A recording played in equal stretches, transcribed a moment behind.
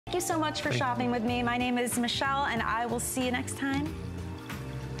Thank you so much for shopping with me. My name is Michelle, and I will see you next time.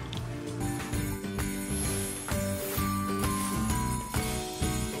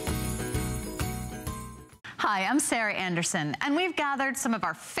 Hi, I'm Sarah Anderson, and we've gathered some of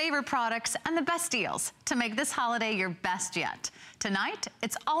our favorite products and the best deals to make this holiday your best yet. Tonight,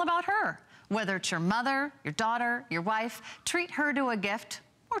 it's all about her. Whether it's your mother, your daughter, your wife, treat her to a gift,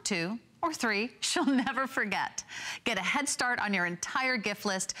 or 2, or 3, she'll never forget. Get a head start on your entire gift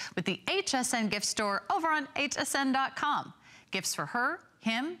list with the HSN gift store over on hsn.com. Gifts for her,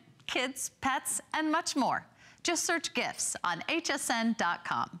 him, kids, pets, and much more. Just search gifts on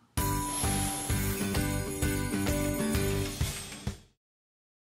hsn.com.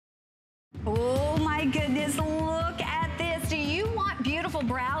 Oh my goodness, look at this. Do you want beautiful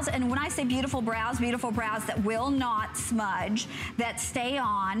brows? And when I say beautiful brows that will not smudge, that stay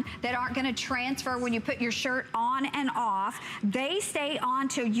on, that aren't gonna transfer when you put your shirt on and off. They stay on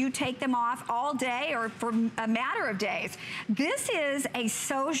till you take them off all day or for a matter of days. This is a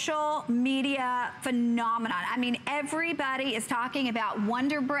social media phenomenon. I mean, everybody is talking about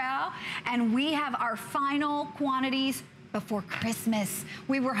Wonder Brow, and we have our final quantities before Christmas.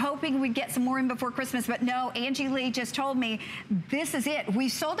 We were hoping we'd get some more in before Christmas, but no, Angie Lee just told me this is it. We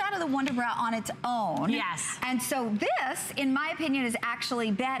sold out of the Wonder Brow on its own. Yes. And so this, in my opinion, is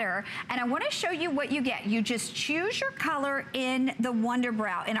actually better. And I wanna show you what you get. You just choose your color in the Wonder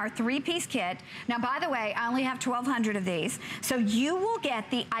Brow in our 3-piece kit. Now, by the way, I only have 1,200 of these. So you will get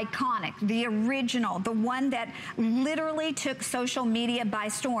the iconic, the original, the one that literally took social media by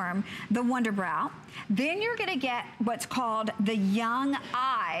storm, the Wonder Brow. Then you're gonna get what's called the Young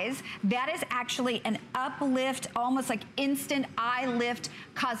Eyes. That is actually an uplift, almost like instant eye lift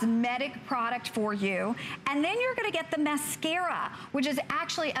cosmetic product for you. And then you're gonna get the mascara, which is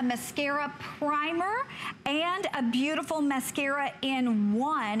actually a mascara primer and a beautiful mascara in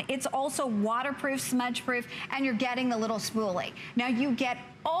one. It's also waterproof, smudge proof, and you're getting the little spoolie. Now you get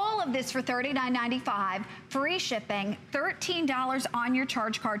all of this for $39.95, free shipping, $13 on your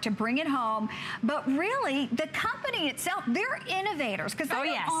charge card to bring it home. But really, the company itself, they're innovators, because they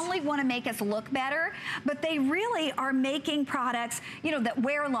don't only want to make us look better, but they really are making products, you know, that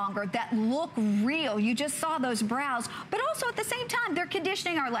wear longer, that look real. You just saw those brows, but also at the same time, they're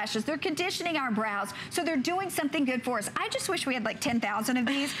conditioning our lashes, they're conditioning our brows, so they're doing something good for us. I just wish we had like 10,000 of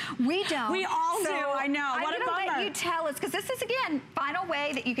these. We don't. We all do, I know. What a bummer. I'm gonna let you tell us, because this is, again, final way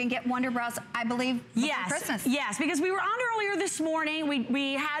that you can get Wonder Brows, I believe, before Christmas. Yes, because we were on earlier this morning.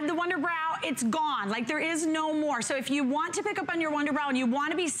 We had the Wonder Brow. It's gone. Like, there is no more. So if you want to pick up on your Wonder Brow and you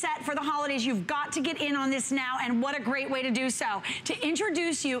want to be set for the holidays, you've got to get in on this now, and what a great way to do so. To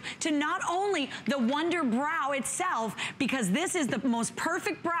introduce you to not only the Wonder Brow itself, because this is the most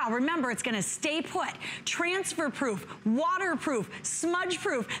perfect brow. Remember, it's going to stay put, transfer proof, waterproof, smudge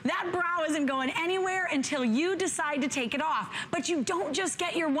proof. That brow isn't going anywhere until you decide to take it off. But you don't just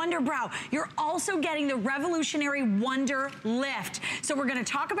get your Wonder Brow, you're also getting the revolutionary Wonder Lift. So we're gonna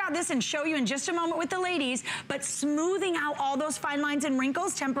talk about this and show you in just a moment with the ladies, but smoothing out all those fine lines and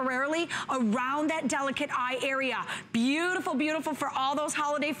wrinkles temporarily around that delicate eye area. Beautiful, beautiful for all those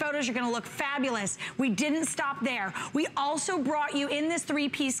holiday photos. You're gonna look fabulous. We didn't stop there. We also brought you in this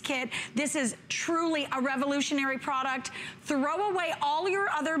 3-piece kit. This is truly a revolutionary product. Throw away all your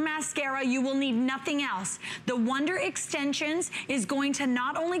other mascara. You will need nothing else. The Wonder Extensions is going to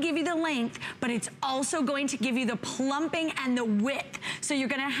not only give you the length, but it's also going to give you the plumping and the width. So you're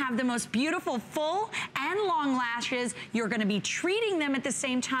gonna have the most beautiful full and long lashes. You're gonna be treating them at the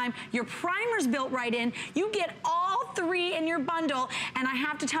same time. Your primer's built right in. You get all 3 in your bundle. And I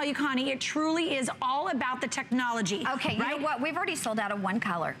have to tell you, Connie, it truly is all about the technology. Okay, you know what? We've already sold out of one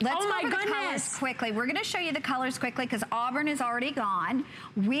color. Let's go over the colors quickly. We're gonna show you the colors quickly because Auburn is already gone.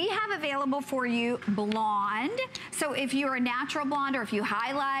 We have available for you blonde. So if you're a natural blonde or if you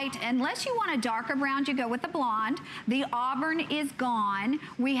highlight, unless you want a darker brown, you go with the blonde. The auburn is gone.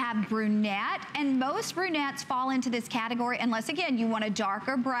 We have brunette, and most brunettes fall into this category unless, again, you want a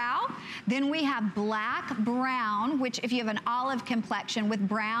darker brow. Then we have black brown, which if you have an olive complexion with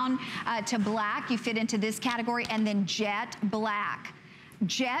brown to black, you fit into this category, and then jet black.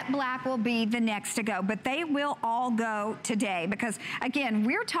 Jet black will be the next to go, but they will all go today because, again,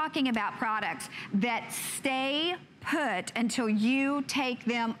 we're talking about products that stay put until you take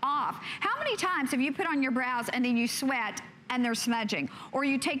them off. How many times have you put on your brows and then you sweat and they're smudging. Or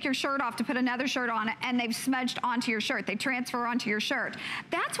you take your shirt off to put another shirt on and they've smudged onto your shirt. They transfer onto your shirt.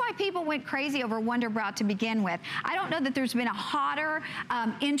 That's why people went crazy over Wonder Brow to begin with. I don't know that there's been a hotter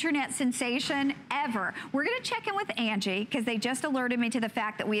internet sensation ever. We're gonna check in with Angie because they just alerted me to the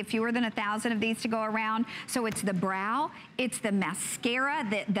fact that we have fewer than 1,000 of these to go around. So it's the brow, it's the mascara,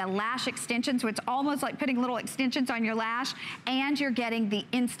 the lash extension, so it's almost like putting little extensions on your lash, and you're getting the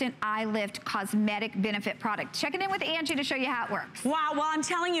Instant Eye Lift Cosmetic Benefit product. Checking in with Angie to show you how it works. Wow, well, I'm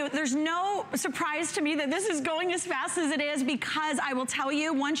telling you, there's no surprise to me that this is going as fast as it is, because I will tell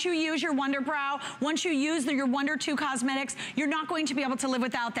you, once you use your Wonder Brow, once you use your Wonder 2 cosmetics, you're not going to be able to live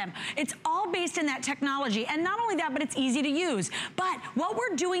without them. It's all based in that technology, and not only that, but it's easy to use. But what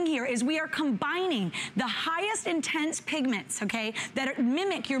we're doing here is we are combining the highest intense pigments, okay, that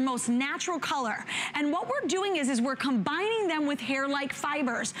mimic your most natural color. And what we're doing is we're combining them with hair-like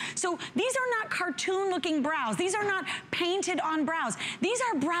fibers. So these are not cartoon-looking brows. These are not painted on brows. These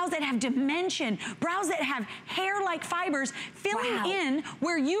are brows that have dimension, brows that have hair-like fibers filling in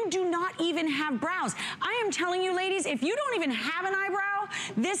where you do not even have brows. I am telling you, ladies, if you don't even have an eyebrow,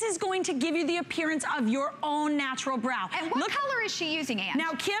 this is going to give you the appearance of your own natural brow. And what color is she using, Ange?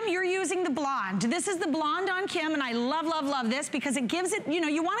 Now, Kim, you're using the blonde. This is the blonde on Kim, and I love, love, love this because it gives it, you know,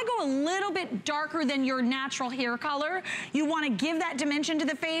 you want to go a little bit darker than your natural hair color. You want to give that dimension to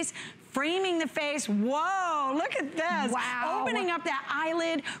the face, framing the face. Whoa, look at this. Wow. Opening up that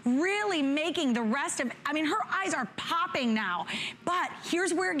eyelid, really making the rest of, I mean, her eyes are popping now. But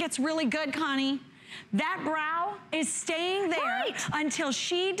here's where it gets really good, Connie. That brow is staying there until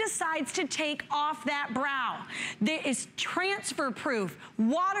she decides to take off that brow. There is transfer proof,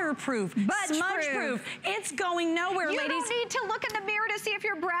 waterproof, smudge proof. It's going nowhere, ladies. You don't need to look in the mirror to see if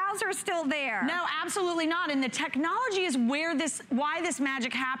your brows are still there. No, absolutely not. And the technology is where why this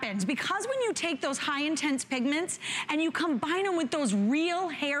magic happens. Because when you take those high intense pigments and you combine them with those real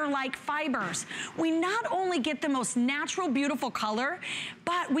hair-like fibers, we not only get the most natural, beautiful color,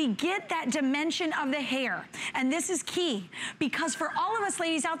 but we get that dimension of the hair. And this is key, because for all of us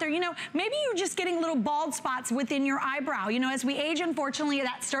ladies out there, you know, maybe you're just getting little bald spots within your eyebrow. You know, as we age, unfortunately,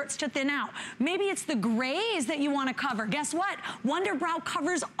 that starts to thin out. Maybe it's the grays that you want to cover. Guess what? Wonder Brow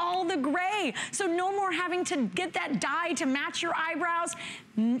covers all the gray. So no more having to get that dye to match your eyebrows.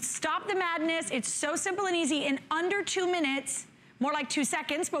 Stop the madness. It's so simple and easy. In under 2 minutes, more like 2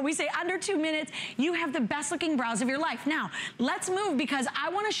 seconds, but we say under 2 minutes, you have the best looking brows of your life. Now, let's move, because I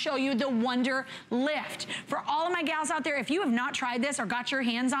wanna show you the Wonder Lift. For all of my gals out there, if you have not tried this or got your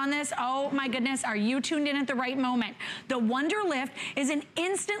hands on this, oh my goodness, are you tuned in at the right moment? The Wonder Lift is an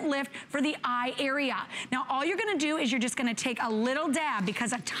instant lift for the eye area. Now, all you're gonna do is you're just gonna take a little dab,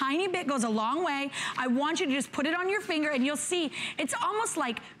 because a tiny bit goes a long way. I want you to just put it on your finger, and you'll see it's almost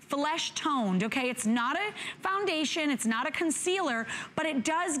like flesh toned, okay? It's not a foundation, it's not a concealer, but it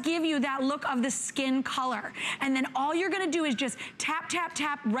does give you that look of the skin color. And then all you're gonna do is just tap, tap,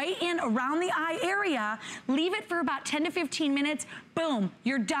 tap right in around the eye area, leave it for about 10 to 15 minutes, boom,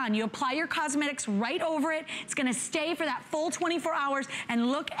 you're done. You apply your cosmetics right over it. It's gonna stay for that full 24 hours,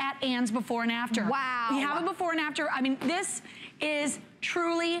 and look at Anne's before and after. Wow. We have a before and after. I mean, this is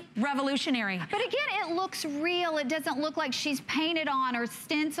truly revolutionary. But again, it looks real. It doesn't look like she's painted on or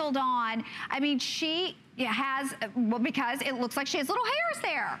stenciled on. I mean, she has, well, because it looks like she has little hairs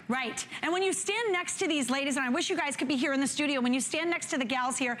there. Right. And when you stand next to these ladies, and I wish you guys could be here in the studio, when you stand next to the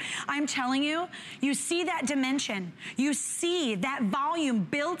gals here, I'm telling you, you see that dimension. You see that volume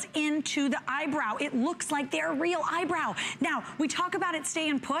built into the eyebrow. It looks like their real eyebrow. Now, we talk about it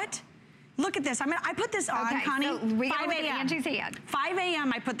staying put. Look at this. I put this on, Connie. So we 5 a.m. 5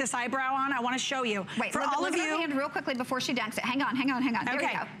 a.m. I put this eyebrow on. I want to show you. Wait, for all of you. Hand real quickly before she dunks it. Hang on, hang on, hang on. There we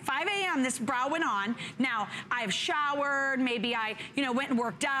go. 5 a.m. this brow went on. Now, I've showered. Maybe I, you know, went and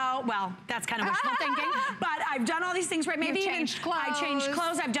worked out. Well, that's kind of wishful thinking. But I've done all these things, right? Maybe even changed clothes. I changed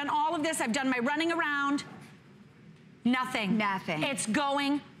clothes. I've done all of this. I've done my running around. Nothing. Nothing. It's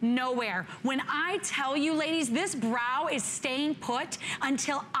going nowhere. When I tell you, ladies, this brow is staying put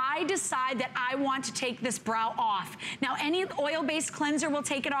until I decide that I want to take this brow off. Now, any oil-based cleanser will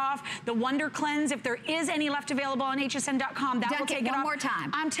take it off. The Wonder Cleanse, if there is any left available on hsn.com, that will take it off. One more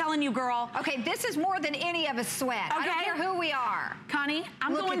time. I'm telling you, girl. Okay, this is more than any of us sweat. Okay. I don't care who we are. Connie,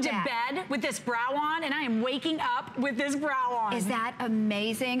 I'm going to bed with this brow on, and I am waking up with this brow on. Is that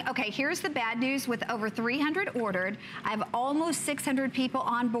amazing? Okay, here's the bad news. With over 300 ordered, I have almost 600 people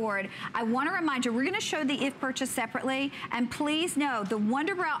on board. I want to remind you, we're going to show the if purchase separately, and please know the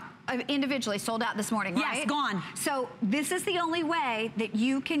Wonder Brow individually sold out this morning, right? Yes, gone. So this is the only way that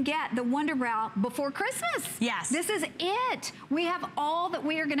you can get the Wonder Brow before Christmas. Yes. This is it. We have all that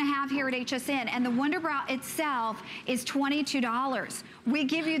we are gonna have here at HSN, and the Wonder Brow itself is $22. We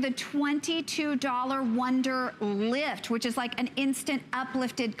give you the $22 Wonder Lift, which is like an instant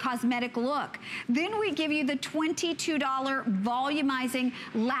uplifted cosmetic look. Then we give you the $22 volumizing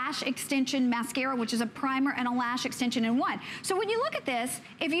lash extension mascara, which is a primer and a lash extension in one. So when you look at this,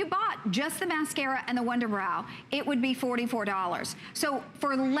 if you bought just the mascara and the Wonder Brow, it would be $44. So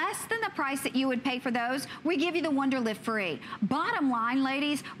for less than the price that you would pay for those, we give you the Wonder Lift free. Bottom line,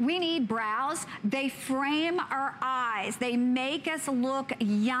 ladies, we need brows. They frame our eyes. They make us look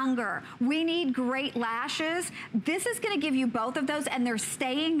younger. We need great lashes. This is gonna give you both of those, and they're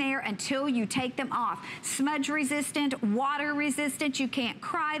staying there until you take them off. Smudge resistant, water resistant. You can't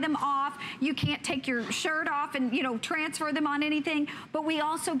cry them off. You can't take your shirt off and, you know, transfer them on anything. But we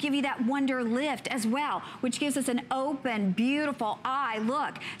also give you that Wonder Lift as well, which gives us an open, beautiful eye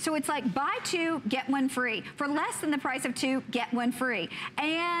look. So it's like buy two, get one free. For less than the price of two, get one free.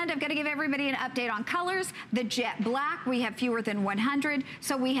 And I've got to give everybody an update on colors. The jet black, we have fewer than 100.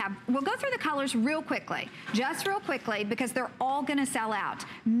 So we'll go through the colors real quickly, just real quickly, because they're all gonna sell out.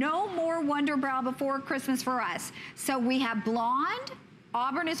 No more Wonder Brow before Christmas for us. So we have blonde,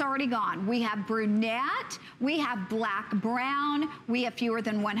 auburn is already gone. We have brunette, we have black brown, we have fewer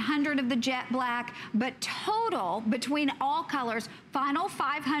than 100 of the jet black, but total between all colors, final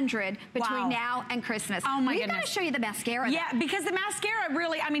 500 between now and Christmas. Oh my goodness. goodness. We've got to show you the mascara. Yeah, because the mascara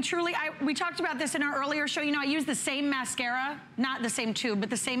really, I mean, truly, we talked about this in our earlier show. You know, I use the same mascara, not the same tube, but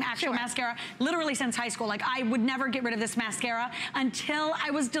the same actual mascara, literally since high school. Like, I would never get rid of this mascara until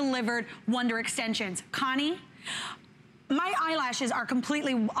I was delivered Wonder Extensions. Connie, my eyelashes are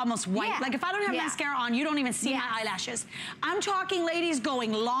completely almost white. Yeah. Like if I don't have mascara on, you don't even see my eyelashes. I'm talking, ladies,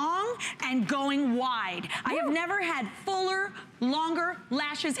 going long and going wide. I have never had fuller, longer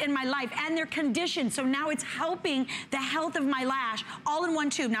lashes in my life, and they're conditioned. So now it's helping the health of my lash all in one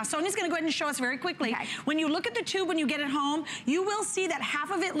tube. Now Sonia's gonna go ahead and show us very quickly. Okay. When you look at the tube when you get it home, you will see that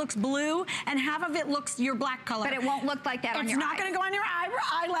half of it looks blue and half of it looks your black color. But it won't look like that on your eyes. It's not gonna go on your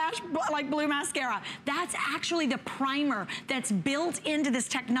eyelash like blue mascara. That's actually the primer that's built into this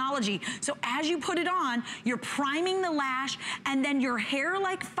technology. So as you put it on, you're priming the lash, and then your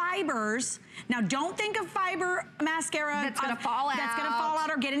hair-like fibers. Now don't think of fiber mascara that's gonna fall out. That's gonna fall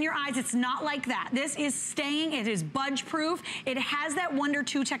out or get in your eyes. It's not like that. This is staying, it is budge proof. It has that Wonder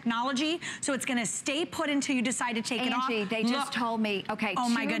 2 technology, so it's gonna stay put until you decide to take it off. Angie, they just told me, okay, oh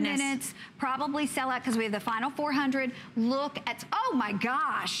 2 minutes, probably sell out because we have the final 400. Look at, oh my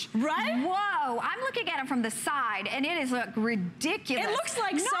gosh. Right? Whoa, I'm looking at it from the side and it is ridiculous. It looks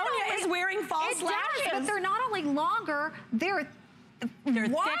like Sonia is wearing false lashes. But they're not only longer, they're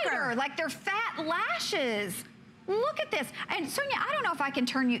wider, thicker. like they're fat lashes. Look at this. And Sonia, I don't know if I can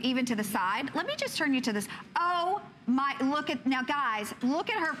turn you even to the side. Let me just turn you to this. Oh my, look at, now guys, look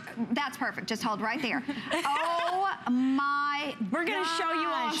at her. That's perfect. Just hold right there. Oh my We're gonna show you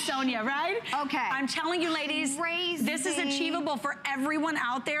off, Sonia, right? Okay. I'm telling you, ladies, Crazy. This is achievable for everyone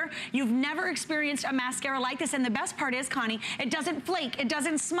out there. You've never experienced a mascara like this, and the best part is, Connie, it doesn't flake, it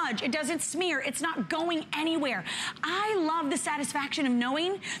doesn't smudge, it doesn't smear, it's not going anywhere. I love the satisfaction of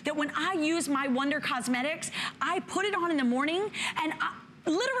knowing that when I use my Wonder Cosmetics, I put it on in the morning, and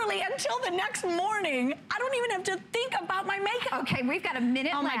literally until the next morning, I don't even have to think about my makeup. Okay, we've got a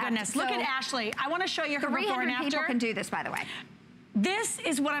minute left. Oh my goodness, look at Ashley. I wanna show you her before and after. 300 people can do this, by the way. This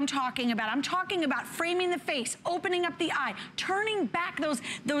is what I'm talking about. I'm talking about framing the face, opening up the eye, turning back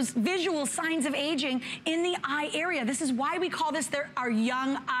those visual signs of aging in the eye area. This is why we call this our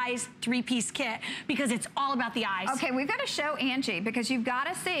Young Eyes 3-piece kit, because it's all about the eyes. Okay, we've got to show Angie, because you've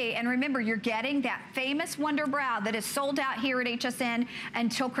got to see, and remember, you're getting that famous Wonder Brow that is sold out here at HSN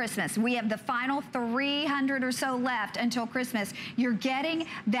until Christmas. We have the final 300 or so left until Christmas. You're getting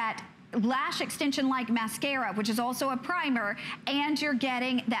that lash extension like mascara, which is also a primer, and you're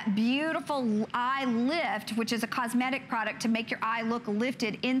getting that beautiful eye lift, which is a cosmetic product to make your eye look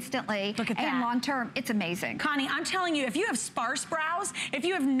lifted instantly. Look at that. And long term, it's amazing. Connie, I'm telling you, if you have sparse brows, if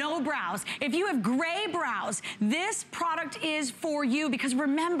you have no brows, if you have gray brows, this product is for you, because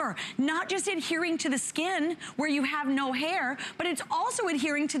remember, not just adhering to the skin where you have no hair, but it's also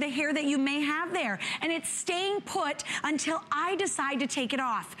adhering to the hair that you may have there. And it's staying put until I decide to take it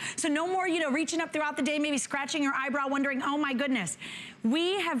off. So no more, you know, reaching up throughout the day, maybe scratching your eyebrow, wondering, oh my goodness.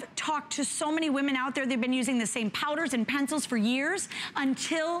 We have talked to so many women out there. They've been using the same powders and pencils for years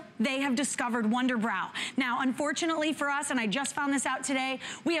until they have discovered Wonder Brow. Now, unfortunately for us, and I just found this out today,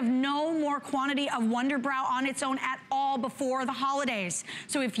 we have no more quantity of Wonder Brow on its own at all before the holidays.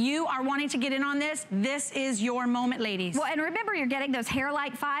 So if you are wanting to get in on this, this is your moment, ladies. Well, and remember, you're getting those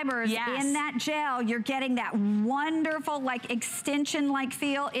hair-like fibers in that gel. You're getting that wonderful, like, extension-like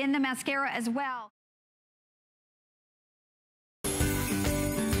feel in the mascara as well.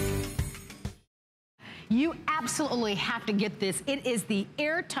 You absolutely have to get this. It is the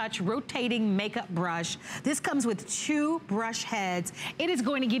Air Touch rotating makeup brush. This comes with 2 brush heads. It is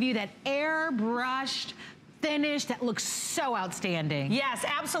going to give you that airbrushed finish that looks so outstanding. Yes,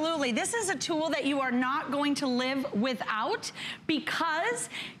 absolutely. This is a tool that you are not going to live without, because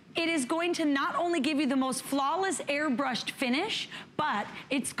it is going to not only give you the most flawless airbrushed finish, but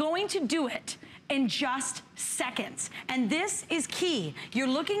it's going to do it in just seconds. And this is key. You're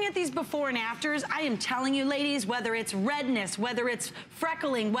looking at these before and afters. I am telling you, ladies, whether it's redness, whether it's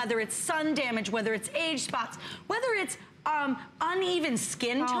freckling, whether it's sun damage, whether it's age spots, whether it's uneven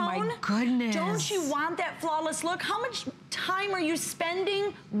skin tone. Oh my goodness. Don't you want that flawless look? How much time are you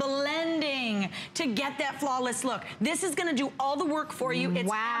spending blending to get that flawless look? This is gonna do all the work for you.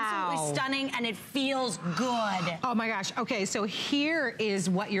 It's absolutely stunning, and it feels good. Oh my gosh. Okay, so here is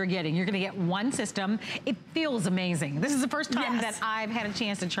what you're getting. You're gonna get one system. It feels amazing. This is the first time that I've had a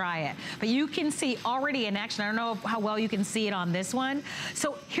chance to try it. But you can see already in action. I don't know how well you can see it on this one.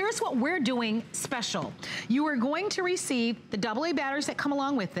 So here's what we're doing special. You are going to receive the AA batteries that come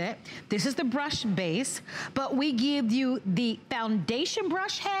along with it. This is the brush base, but we give you the foundation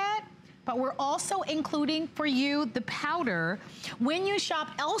brush head, but we're also including for you the powder. When you shop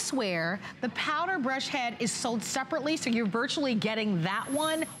elsewhere, the powder brush head is sold separately, so you're virtually getting that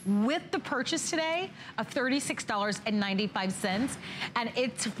one with the purchase today of $36.95. And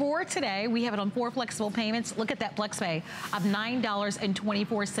it's for today. We have it on 4 flexible payments. Look at that flex pay of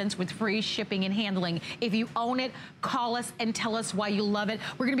 $9.24 with free shipping and handling. If you own it, call us and tell us why you love it.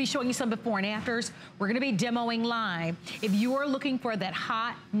 We're gonna be showing you some before and afters. We're gonna be demoing live. If you are looking for that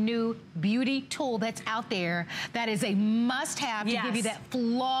hot, new beauty tool that's out there, that is a must-have to give you that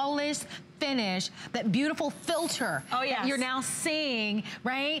flawless finish, that beautiful filter that you're now seeing,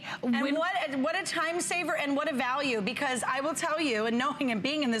 right? And what a time saver and what a value, because I will tell you, and knowing and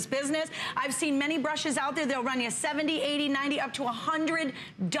being in this business, I've seen many brushes out there, they'll run you $70, $80, $90, up to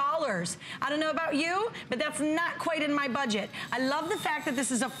 $100. I don't know about you, but that's not quite in my budget. I love the fact that this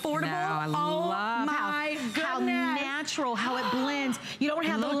is affordable. No, I love how natural, how it blends. You don't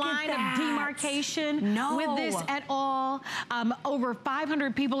have the line of demarcation with this at all. Over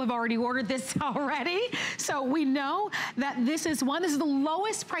 500 people have already ordered this already. So we know that this is the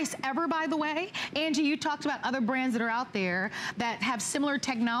lowest price ever, by the way. Angie, you talked about other brands that are out there that have similar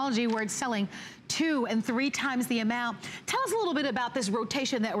technology where it's selling 2 and 3 times the amount. Tell us a little bit about this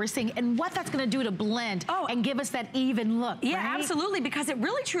rotation that we're seeing and what that's gonna do to blend and give us that even look. Yeah, absolutely, because it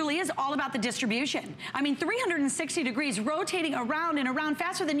really truly is all about the distribution. I mean, 360 degrees, rotating around and around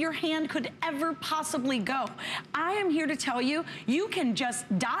faster than your hand could ever possibly go. I am here to tell you, you can just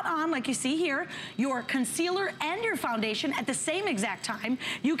dot on, like you see here, your concealer and your foundation at the same exact time.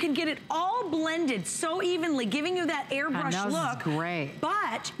 You can get it all blended so evenly, giving you that airbrush look. This is great.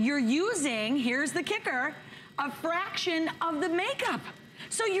 But you're using, here's the kicker, a fraction of the makeup.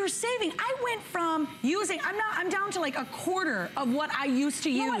 So you're saving. I went from using, I'm down to like a quarter of what I used to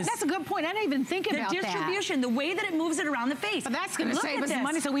use. You know what? That's a good point. I didn't even think about that. The distribution, the way that it moves it around the face. But that's gonna save us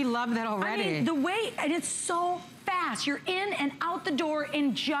money, so we love that already. I mean, the way, and it's so fast. You're in and out the door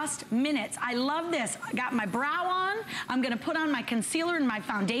in just minutes. I love this. I got my brow on. I'm gonna put on my concealer and my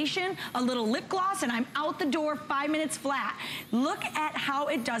foundation, a little lip gloss, and I'm out the door 5 minutes flat. Look at how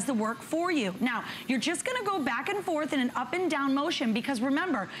it does the work for you. Now, you're just gonna go back and forth in an up and down motion, because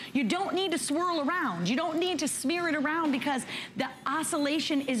remember, you don't need to swirl around. You don't need to smear it around, because the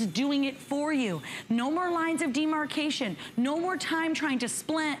oscillation is doing it for you. No more lines of demarcation. No more time trying to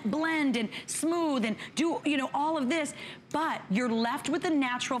blend and smooth and do, you know, all of this, but you're left with a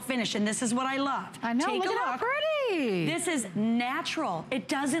natural finish, and this is what I love. I know, look at how pretty. This is natural. It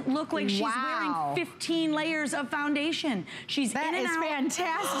doesn't look like she's wearing 15 layers of foundation. She's in and out. That is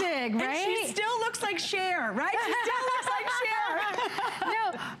fantastic, right? And she still looks like Cher, right? She still looks like Cher.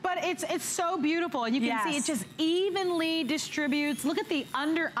 No, but it's so beautiful. And you can see it just evenly distributes. Look at the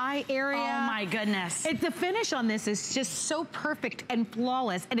under eye area. Oh my goodness. The finish on this is just so perfect and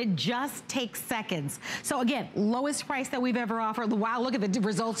flawless, and it just takes seconds. So again, lowest price that we've ever offered. Wow, look at the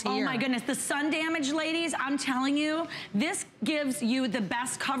results here. Oh my goodness, the sun damage, ladies, I'm telling you, this gives you the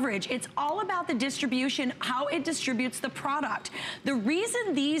best coverage. It's all about the distribution, how it distributes the product. The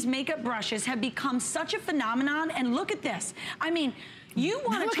reason these makeup brushes have become such a phenomenon, and look at this. I mean, you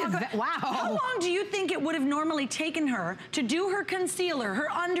want to talk about, wow. How long do you think it would have normally taken her to do her concealer, her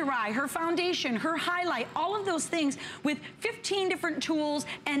under eye, her foundation, her highlight, all of those things with 15 different tools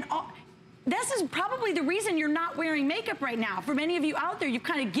and all. This is probably the reason you're not wearing makeup right now. For many of you out there, you've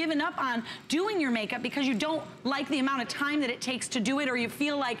kind of given up on doing your makeup because you don't like the amount of time that it takes to do it, or you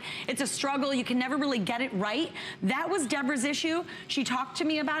feel like it's a struggle, you can never really get it right. That was Deborah's issue. She talked to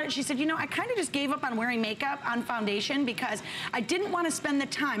me about it. She said, you know, I kind of just gave up on wearing makeup on foundation because I didn't want to spend the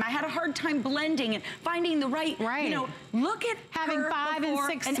time. I had a hard time blending and finding the right. You know, look at having 5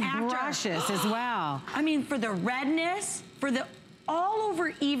 and 6 brushes as well. I mean, for the redness, for the all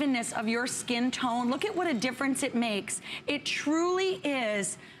over evenness of your skin tone, look at what a difference it makes. It truly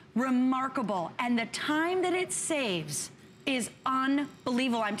is remarkable. And the time that it saves is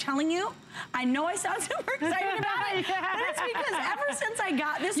unbelievable. I'm telling you, I know I sound super excited about it, but it's because ever since I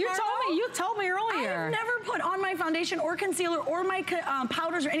got this, you told me earlier. I've never put on my foundation or concealer or my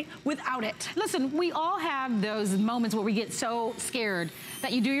powders or any without it. Listen, we all have those moments where we get so scared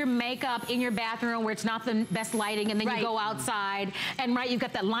that you do your makeup in your bathroom where it's not the best lighting, and then you go outside and you've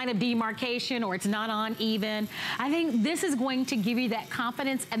got that line of demarcation or it's not on even. I think this is going to give you that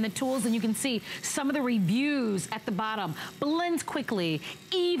confidence and the tools, and you can see some of the reviews at the bottom. Blends quickly,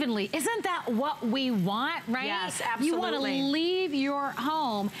 evenly. Isn't that what we want, right? Yes, absolutely. You want to leave your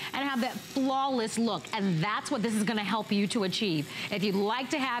home and have that flawless look, and that's what this is going to help you to achieve. If you'd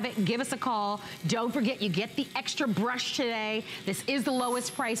like to have it, give us a call. Don't forget, you get the extra brush today. This is the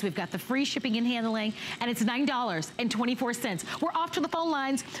lowest price. We've got the free shipping and handling, and it's $9.24. We're off to the phone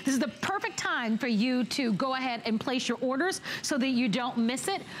lines. This is the perfect time for you to go ahead and place your orders so that you don't miss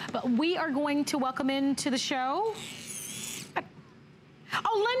it. But we are going to welcome into the show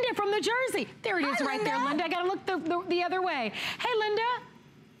Linda from New Jersey. There it is. Hi, right there, Linda. I gotta look the other way. Hey, Linda.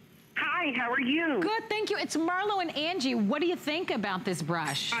 Hi, how are you? Good, thank you. It's Marlo and Angie. What do you think about this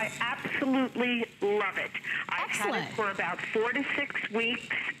brush? I absolutely love it. I've Excellent. had it for about 4 to 6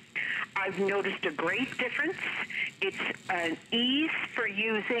 weeks. I've noticed a great difference. It's an ease for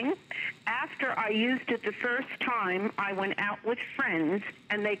using. After I used it the first time, I went out with friends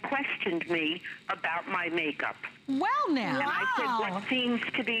and they questioned me about my makeup. Well now. And I said, what seems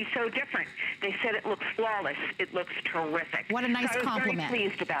to be so different? They said it looks flawless. It looks terrific. What a nice compliment. I was very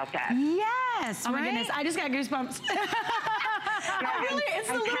pleased about that. Yes, oh my goodness, I just got goosebumps. It's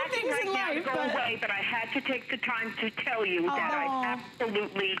the little things in life. Go away, but I had to take the time to tell you that I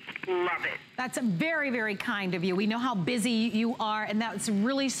absolutely love it. That's very, very kind of you. We know how busy you are, and that's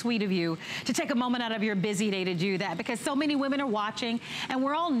really sweet of you to take a moment out of your busy day to do that, because so many women are watching, and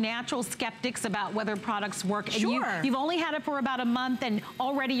we're all natural skeptics about whether products work. Sure. And you've only had it for about a month, and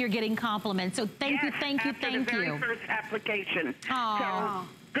already you're getting compliments. So thank you, thank you, thank you. After the very first application. So,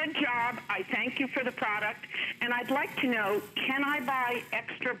 good job. I thank you for the product. And I'd like to know, can I buy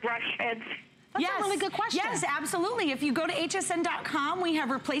extra brush heads? That's a really good question. Yes, absolutely. If you go to hsn.com, we have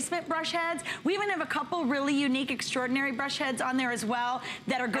replacement brush heads. We even have a couple really unique, extraordinary brush heads on there as well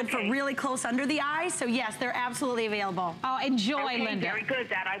that are good for really close under the eyes. So yes, they're absolutely available. Oh, enjoy, Okay, Linda. very good.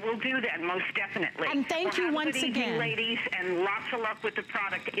 That I will do then, most definitely. And thank you once good evening, again. ladies, and lots of luck with the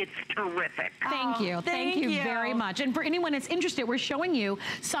product. It's terrific. Thank you. Thank you very much. And for anyone that's interested, we're showing you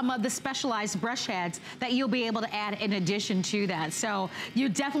some of the specialized brush heads that you'll be able to add in addition to that. So you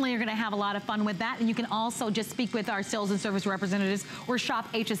definitely are going to have a lot of fun with that. And you can also just speak with our sales and service representatives or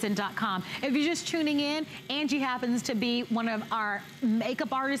shophsn.com. If you're just tuning in, Angie happens to be one of our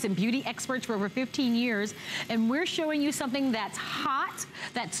makeup artists and beauty experts for over 15 years. And we're showing you something that's hot,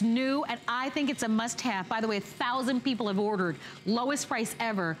 that's new, and I think it's a must-have. By the way, 1,000 people have ordered. Lowest price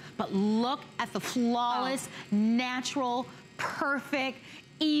ever. But look at the flawless, natural, perfect,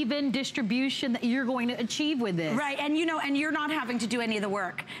 even distribution that you're going to achieve with this. Right, and you know, and you're not having to do any of the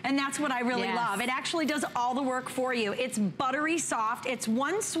work. And that's what I really love. It actually does all the work for you. It's buttery soft. It's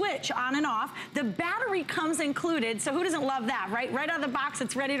one switch on and off. The battery comes included, so who doesn't love that, right? Right out of the box,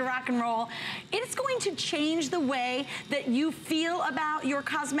 it's ready to rock and roll. It's going to change the way that you feel about your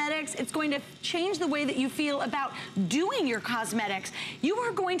cosmetics. It's going to change the way that you feel about doing your cosmetics. You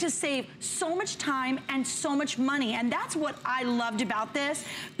are going to save so much time and so much money, and that's what I loved about this.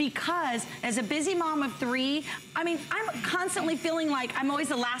 because as a busy mom of 3, I mean, I'm constantly feeling like I'm always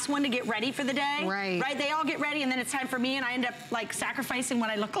the last one to get ready for the day. Right? They all get ready and then it's time for me and I end up like sacrificing what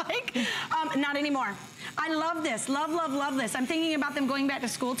I look like. Not anymore. I love this. Love this. I'm thinking about them going back to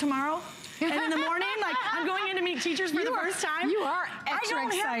school tomorrow. And in the morning, like, I'm going in to meet teachers for the first time. You are extra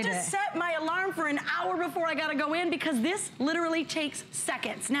excited. I don't have to set my alarm for an hour before I gotta go in because this literally takes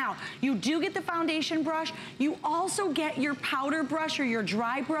seconds. Now, you do get the foundation brush. You also get your powder brush or your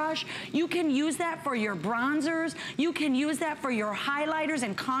dry brush. You can use that for your bronzers. You can use that for your highlighters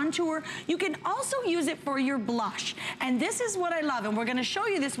and contour. You can also use it for your blush. And this is what I love. And we're gonna show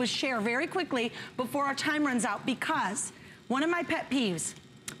you this with Cher very quickly before our time runs out because one of my pet peeves,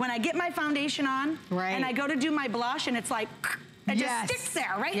 when I get my foundation on and I go to do my blush and it's like, it just sticks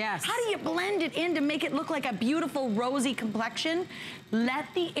there, right? How do you blend it in to make it look like a beautiful rosy complexion? Let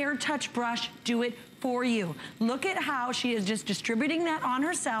the Air Touch brush do it for you. Look at how she is just distributing that on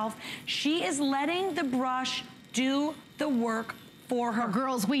herself. She is letting the brush do the work for her.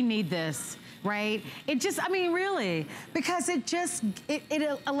 Girls, we need this. Right? It just, I mean, really, because it just,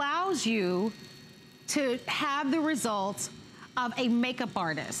 it allows you to have the results of a makeup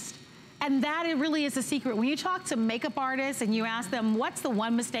artist. And that it really is a secret. When you talk to makeup artists and you ask them, what's the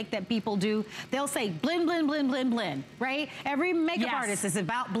one mistake that people do? They'll say, blend, blend, blend, blend, blend, right? Every makeup artist is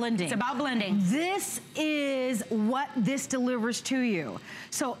about blending. It's about blending. This is what this delivers to you.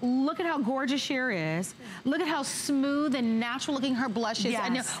 So look at how gorgeous Cher is. Look at how smooth and natural looking her blush is. I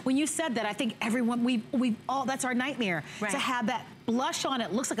know, when you said that, I think everyone, we've all, that's our nightmare, to have that blush on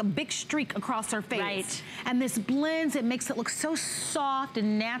it. Looks like a big streak across her face. And this blends, it makes it look so soft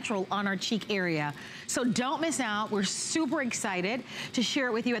and natural on our cheek area. So don't miss out. We're super excited to share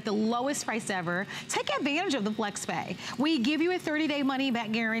it with you at the lowest price ever. Take advantage of the FlexPay. We give you a 30-day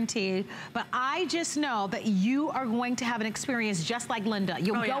money-back guarantee, but I just know that you are going to have an experience just like Linda.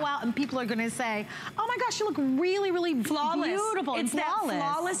 You'll go out and people are going to say, oh my gosh, you look really, really flawless. Beautiful and flawless.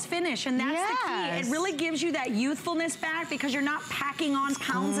 That flawless finish, and that's the key. It really gives you that youthfulness back because you're not packing on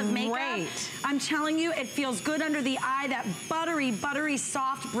pounds of makeup. I'm telling you, it feels good under the eye, that buttery, buttery,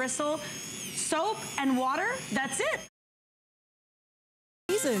 soft bristle. Soap and water, that's it.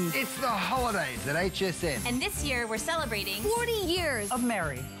 It's the holidays at HSN. And this year, we're celebrating 40 years of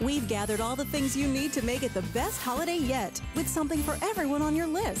Mary. We've gathered all the things you need to make it the best holiday yet, with something for everyone on your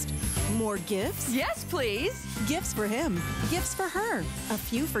list. More gifts? Yes, please. Gifts for him. Gifts for her. A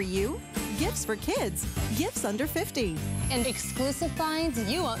few for you. Gifts for kids. Gifts under 50. And exclusive finds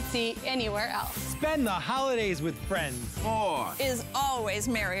you won't see anywhere else. Spend the holidays with friends. More is always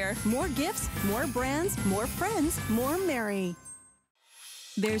merrier. More gifts, more brands, more friends, more merry.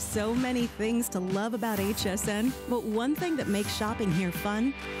 There's so many things to love about HSN, but one thing that makes shopping here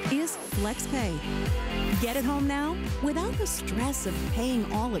fun is FlexPay. Get it home now without the stress of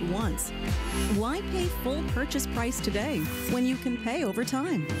paying all at once. Why pay full purchase price today when you can pay over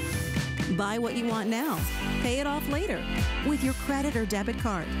time? Buy what you want now, pay it off later with your credit or debit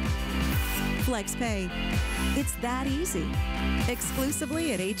card. FlexPay. It's that easy.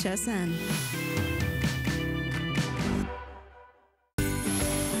 Exclusively at HSN.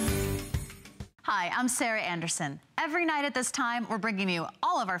 Hi, I'm Sarah Anderson. Every night at this time, we're bringing you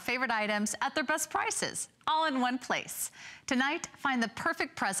all of our favorite items at their best prices, all in one place. Tonight, find the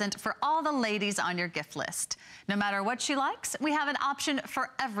perfect present for all the ladies on your gift list. No matter what she likes, we have an option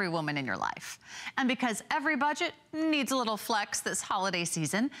for every woman in your life. And because every budget needs a little flex this holiday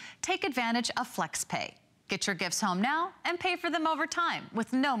season, take advantage of FlexPay. Get your gifts home now and pay for them over time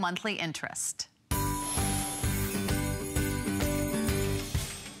with no monthly interest.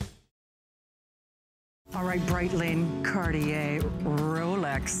 All right, Breitling, Cartier,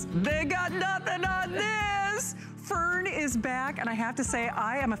 Rolex. They got nothing on this. Fern is back, and I have to say,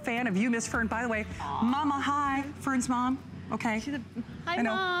 I am a fan of you, Miss Fern. By the way, Mama, hi, Fern's mom. Okay. Hi, I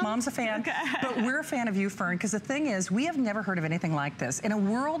know, Mom. Mom's a fan, but we're a fan of you, Fern, because the thing is, we have never heard of anything like this. In a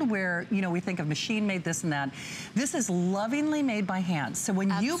world where, you know, we think of machine-made this and that, this is lovingly made by hand. So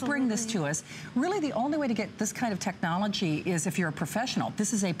when you bring this to us, really the only way to get this kind of technology is if you're a professional.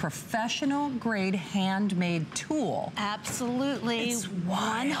 This is a professional-grade handmade tool. Absolutely. It's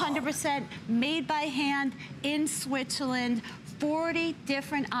wild. 100% made by hand in Switzerland. 40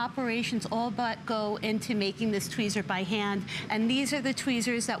 different operations all but go into making this tweezer by hand. And these are the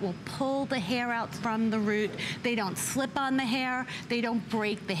tweezers that will pull the hair out from the root. They don't slip on the hair. They don't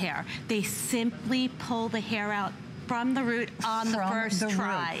break the hair. They simply pull the hair out from the root on the first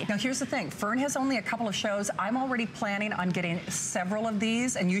try. Now here's the thing, Fern has only a couple of shows. I'm already planning on getting several of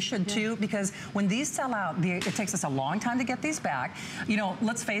these, and you should too, because when these sell out, it takes us a long time to get these back. You know,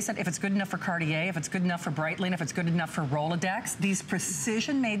 let's face it, if it's good enough for Cartier, if it's good enough for Breitling, if it's good enough for Rolodex, these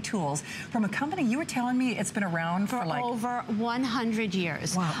precision-made tools from a company, you were telling me it's been around for like... over 100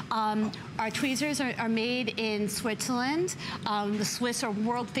 years. Wow. Our tweezers are made in Switzerland. The Swiss are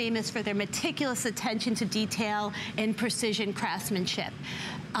world famous for their meticulous attention to detail and precision craftsmanship.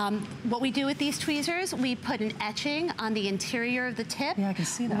 What we do with these tweezers, we put an etching on the interior of the tip. Yeah, I can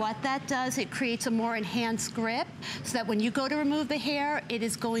see that. What that does, it creates a more enhanced grip so that when you go to remove the hair, it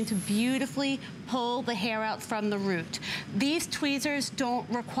is going to beautifully pull the hair out from the root. These tweezers don't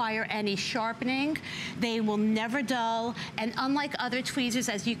require any sharpening. They will never dull. And unlike other tweezers,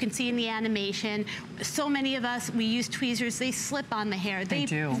 as you can see in the animation, so many of us, we use tweezers, they slip on the hair. They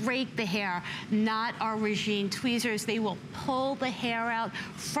do. Break the hair. Not our Regine tweezers. They will pull the hair out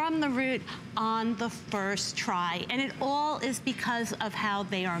from the root on the first try. And it all is because of how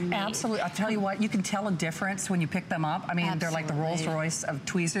they are made. Absolutely. I'll tell you what, you can tell a difference when you pick them up. I mean, they're like the Rolls Royce of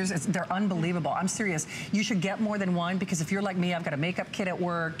tweezers. They're unbelievable. I'm serious. You should get more than one, because if you're like me, I've got a makeup kit at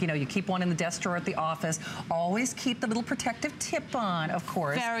work, you know, you keep one in the desk drawer at the office. Always keep the little protective tip on, of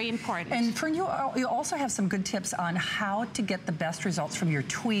course. Very important. And for you also have some good tips on how to get the best results from your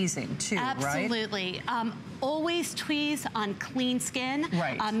tweezing too, right? Absolutely. Always tweeze on clean skin.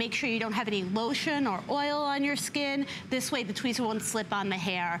 Right. Make sure you don't have any lotion or oil on your skin. This way the tweezer won't slip on the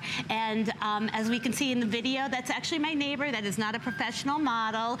hair. And as we can see in the video, that's actually my neighbor. That is not a professional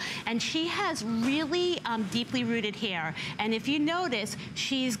model. And she has really deeply rooted hair. And if you notice,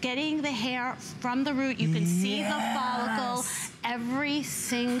 she's getting the hair from the root. You can see the follicle every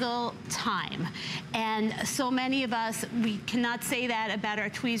single time. And so many of us, we cannot say that about our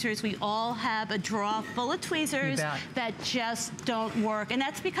tweezers. We all have a drawer full of tweezers that just don't work. And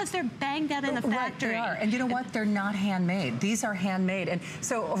that's because they're banged out in the factory. They are. And you know what? They're not handmade. These are handmade. And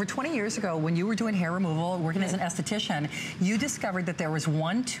so over 20 years ago, when you were doing hair removal, working as an esthetician, you discovered that there was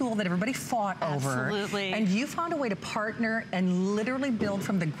one tool that everybody fought over. Absolutely. And you found a way to partner and literally build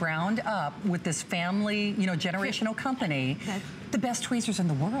from the ground up with this family, you know, generational company. The best tweezers in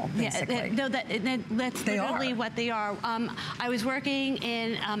the world, basically. No, that's literally what they are. I was working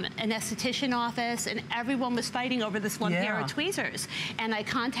in an esthetician office, and everyone was fighting over this one pair of tweezers. And I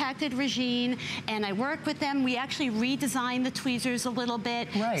contacted Regine, and I worked with them. We actually redesigned the tweezers a little bit.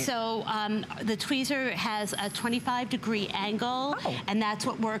 Right. So the tweezer has a 25-degree angle, and that's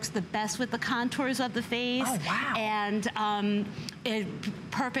what works the best with the contours of the face. Oh, wow. And it's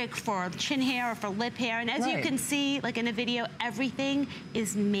perfect for chin hair or for lip hair. And as you can see, like in a video, everything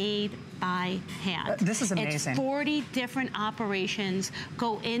is made by hand. This is amazing. It's 40 different operations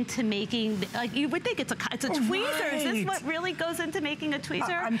go into making, like you would think it's a tweezer. Is this what really goes into making a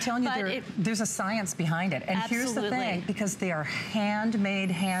tweezer? I'm telling you, there's a science behind it. And here's the thing, because they are handmade,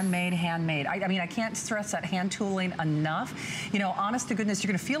 handmade, handmade. I mean, I can't stress that hand tooling enough. You know, honest to goodness,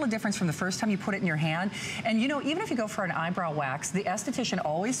 you're gonna feel a difference from the first time you put it in your hand. And you know, even if you go for an eyebrow wax, the esthetician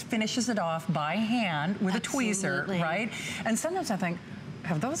always finishes it off by hand with a tweezer, right? And sometimes I think,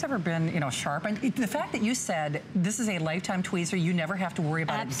 have those ever been, you know, sharpened? The fact that you said this is a lifetime tweezer, you never have to worry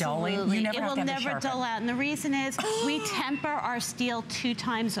about it dulling. You never have to have it sharpened. It will never dull out. And the reason is we temper our steel 2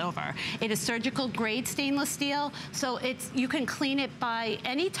 times over. It is surgical grade stainless steel, so you can clean it by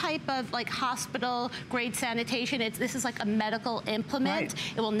any type of like hospital grade sanitation. This is like a medical implement.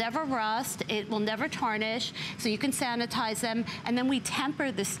 It will never rust. It will never tarnish. So you can sanitize them, and then we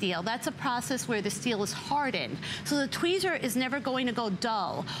temper the steel. That's a process where the steel is hardened. So the tweezer is never going to go dull.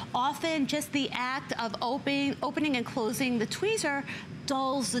 Often just the act of opening and closing the tweezer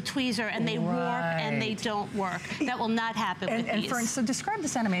dulls the tweezer, and they warp and they don't work. That will not happen with these. And so describe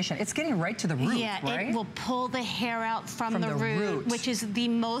this animation. It's getting right to the root, right? It will pull the hair out from the root, which is the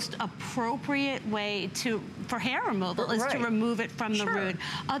most appropriate way for hair removal, is to remove it from the root.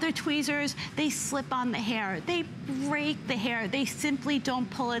 Other tweezers, they slip on the hair. They break the hair. They simply don't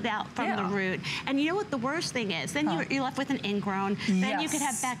pull it out from the root. And you know what the worst thing is? Then you're left with an ingrown. Then you could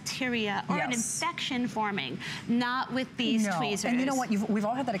have bacteria or an infection forming. Not with these tweezers. And you know what? We've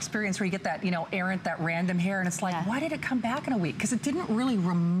all had that experience where you get that, you know, errant, that random hair, and it's like, why did it come back in a week? Because it didn't really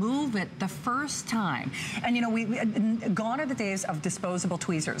remove it the first time. And you know, gone are the days of disposable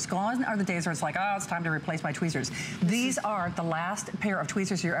tweezers. Gone are the days where it's like, oh, it's time to replace my tweezers. These are the last pair of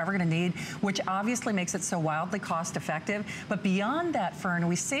tweezers you're ever going to need, which obviously makes it so wildly cost effective. But beyond that, Fern,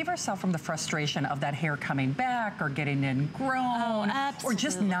 we save ourselves from the frustration of that hair coming back or getting ingrown or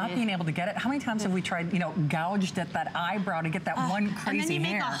just not being able to get it. How many times have we tried, you know, gouged at that eyebrow to get that one crazy hair? And then you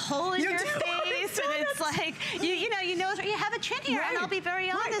make a hole in your face. this, and it's like, you know, you have a chin here, and I'll be very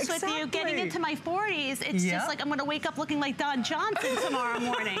honest with you, getting into my 40s, it's just like I'm gonna wake up looking like Don Johnson tomorrow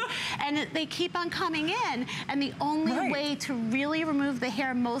morning. And they keep on coming in, and the only way to really remove the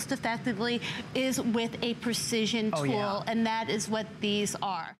hair most effectively is with a precision tool, and that is what these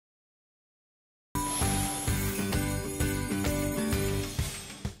are.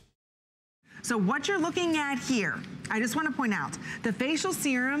 So what you're looking at here, I just want to point out, the facial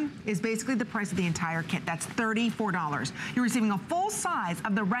serum is basically the price of the entire kit. That's $34. You're receiving a full size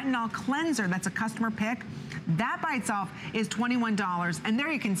of the retinol cleanser. That's a customer pick. That by itself is $21. And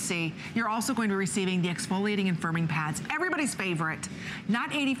there you can see, you're also going to be receiving the exfoliating and firming pads. Everybody's favorite.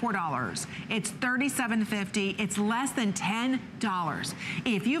 Not $84. It's $37.50. It's less than $10.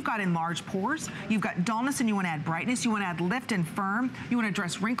 If you've got enlarged pores, you've got dullness and you want to add brightness, you want to add lift and firm, you want to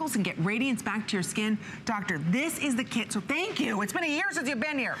address wrinkles and get radiance back to your skin, doctor, this is the kit. So thank you. It's been a year since you've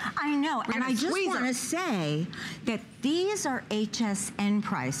been here. I know, and I just want to say that these are HSN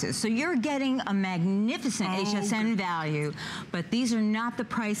prices. So you're getting a magnificent HSN value, but these are not the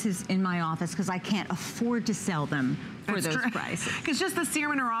prices in my office because I can't afford to sell them for those prices. Because just the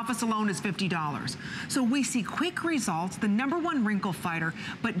serum in our office alone is $50. So we see quick results, the #1 wrinkle fighter,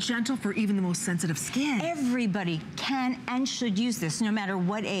 but gentle for even the most sensitive skin. Everybody can and should use this, no matter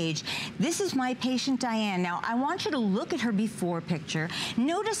what age. This is my patient, Diane. Now, I want you to look at her before picture.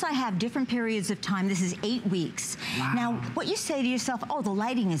 Notice I have different periods of time. This is 8 weeks. Wow. Now, what you say to yourself, oh, the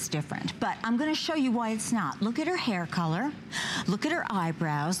lighting is different, but I'm gonna show you why it's not. Look at her hair color. Look at her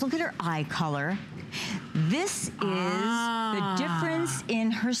eyebrows. Look at her eye color. This is the difference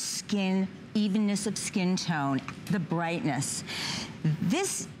in her skin, evenness of skin tone, the brightness.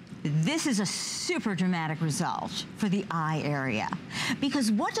 This is a super dramatic result for the eye area.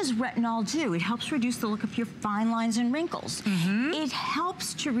 Because what does retinol do? It helps reduce the look of your fine lines and wrinkles. It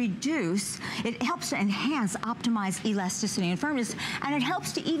helps to reduce, it helps to enhance, optimize elasticity and firmness, and it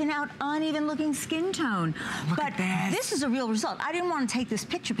helps to even out uneven looking skin tone. But this is a real result. I didn't want to take this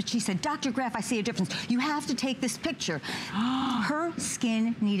picture, but she said, Dr. Graff, I see a difference. You have to take this picture. Her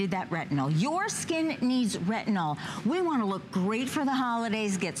skin needed that retinol. Your skin needs retinol. We want to look great for the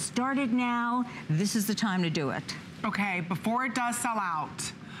holidays, get started now. This is the time to do it. Okay, before it does sell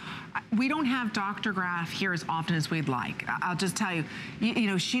out, we don't have Dr. Graff here as often as we'd like. I'll just tell you, you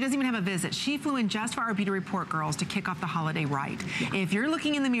know, she doesn't even have a visit. She flew in just for our Beauty Report girls to kick off the holiday right. If you're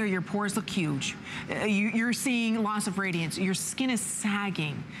looking in the mirror, your pores look huge. You're seeing loss of radiance. Your skin is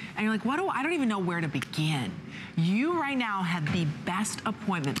sagging. And you're like, I don't even know where to begin. You right now have the best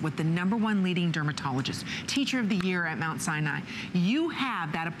appointment with the #1 leading dermatologist, teacher of the year at Mount Sinai. You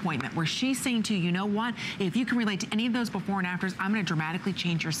have that appointment where she's saying to you, you know what? If you can relate to any of those before and afters, I'm gonna dramatically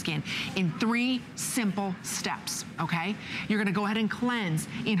change your skin in 3 simple steps, okay? You're gonna go ahead and cleanse.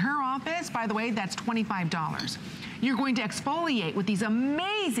 In her office, by the way, that's $25. You're going to exfoliate with these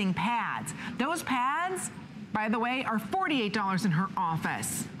amazing pads. Those pads, by the way, are $48 in her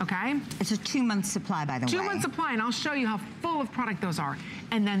office, okay? It's a 2-month supply, by the way. 2-month supply, and I'll show you how full of product those are.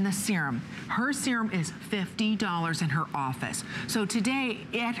 And then the serum. Her serum is $50 in her office. So today,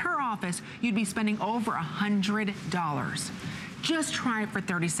 at her office, you'd be spending over $100. Just try it for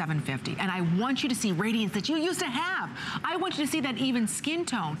 $37.50. And I want you to see radiance that you used to have. I want you to see that even skin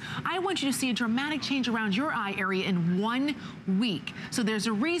tone. I want you to see a dramatic change around your eye area in 1 week. So there's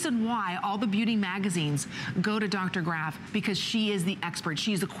a reason why all the beauty magazines go to Dr. Graff, because she is the expert.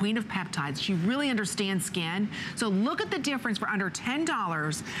 She's the queen of peptides. She really understands skin. So look at the difference for under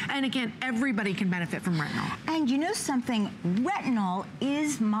 $10. And again, everybody can benefit from retinol. And you know something? Retinol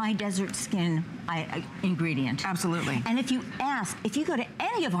is my desert skin ingredient. Absolutely. And if you go to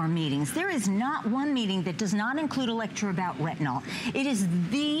any of our meetings, there is not one meeting that does not include a lecture about retinol. It is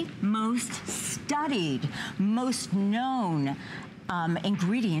the most studied, most known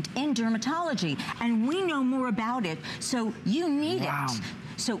ingredient in dermatology, and we know more about it, so you need it.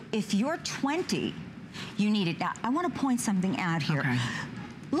 So if you're 20, you need it. Now, I want to point something out here. Okay.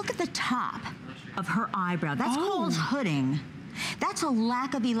 Look at the top of her eyebrow. That's called hooding. That's a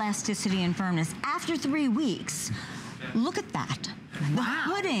lack of elasticity and firmness. After 3 weeks, look at that. Wow. The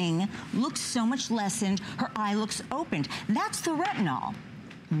hooding looks so much lessened. Her eye looks opened. That's the retinol.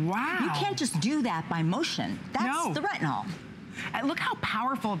 Wow. You can't just do that by motion. That's the retinol. And look how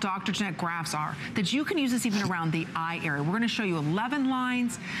powerful Dr. Jeanette Graff's are, that you can use this even around the eye area. We're gonna show you 11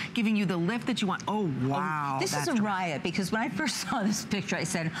 lines, giving you the lift that you want. Oh, wow. This is a riot, because when I first saw this picture, I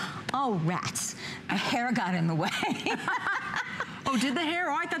said, oh, rats. My hair got in the way. Oh, did the hair?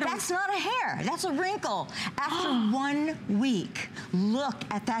 Oh, I thought that's not a hair. That's a wrinkle. After 1 week, look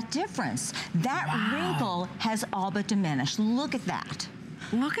at that difference. That wrinkle has all but diminished. Look at that.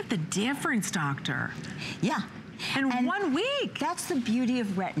 Look at the difference, doctor. Yeah. In 1 week. That's the beauty of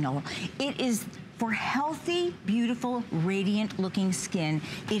retinol. It is for healthy, beautiful, radiant looking skin.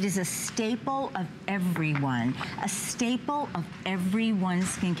 It is a staple of everyone, a staple of everyone's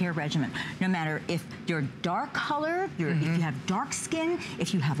skincare regimen. No matter if you're dark colored, if you have dark skin,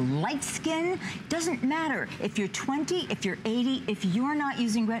 if you have light skin, doesn't matter. If you're 20, if you're 80, if you're not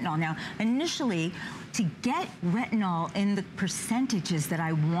using retinol. Now, initially, to get retinol in the percentages that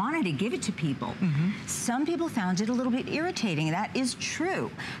I wanted to give it to people, some people found it a little bit irritating. That is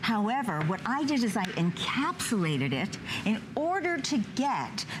true. However, what I did is I encapsulated it in order to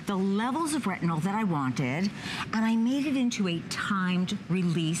get the levels of retinol that I wanted, and I made it into a timed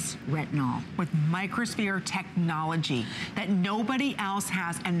release retinol. With microsphere technology that nobody else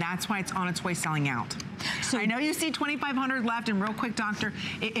has, and that's why it's on its way selling out. So I know you see 2,500 left, and real quick, doctor,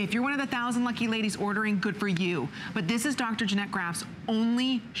 if you're one of the 1,000 lucky ladies ordering, good for you. But this is Dr. Jeanette Graf's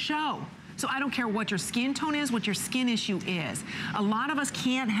only show. So I don't care what your skin tone is, what your skin issue is. A lot of us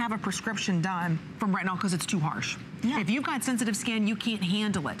can't have a prescription done from retinol because it's too harsh. Yeah. If you've got sensitive skin, you can't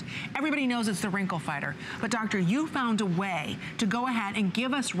handle it. Everybody knows it's the wrinkle fighter. But doctor, you found a way to go ahead and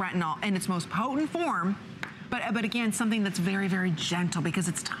give us retinol in its most potent form, but again, something that's very, very gentle because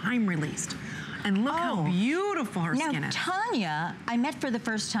it's time released. And look how beautiful her skin is. Now, Tanya, I met for the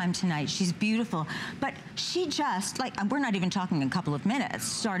first time tonight. She's beautiful. But she just, like, we're not even talking a couple of minutes,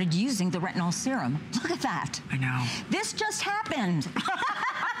 started using the retinol serum. Look at that. I know. This just happened.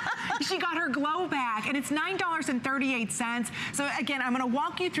 She got her glow back, and it's $9.38. So again, I'm gonna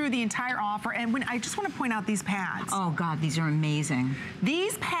walk you through the entire offer, and I just wanna point out these pads. Oh God, these are amazing.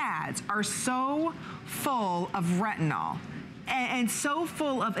 These pads are so full of retinol. And so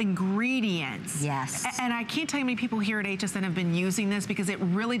full of ingredients. Yes. And I can't tell you how many people here at HSN have been using this because it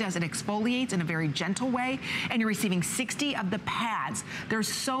really does. It exfoliates in a very gentle way, and you're receiving 60 of the pads. There's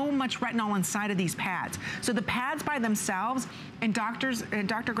so much retinol inside of these pads. So the pads by themselves in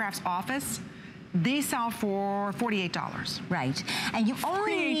Dr. Graf's these sell for $48. Right. And you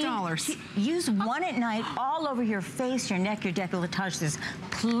only need $48. to use one at night all over your face, your neck, your décolletage. There's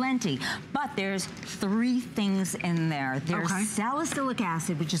plenty. But there's 3 things in there. There's salicylic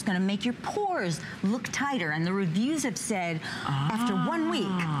acid, which is going to make your pores look tighter. And the reviews have said after 1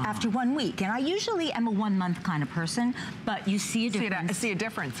 week, and I usually am a 1 month kind of person, but you see a difference. See a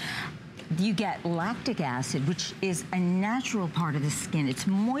difference. You get lactic acid, which is a natural part of the skin. It's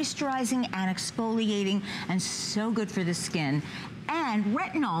moisturizing and exfoliating and so good for the skin. And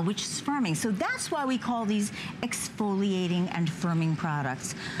retinol, which is firming. So that's why we call these exfoliating and firming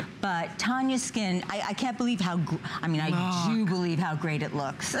products. But Tanya's skin, I can't believe how, I do believe how great it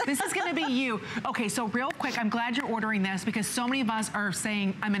looks. This is gonna be you. Okay, so real quick, I'm glad you're ordering this because so many of us are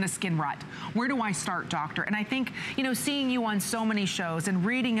saying, I'm in a skin rut. Where do I start, doctor? And I think, you know, seeing you on so many shows and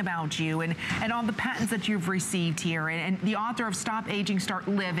reading about you and all the patents that you've received here and the author of Stop Aging, Start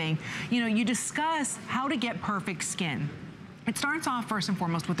Living, you know, you discuss how to get perfect skin. It starts off first and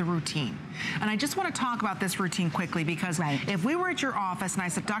foremost with a routine. And I just want to talk about this routine quickly because if we were at your office and I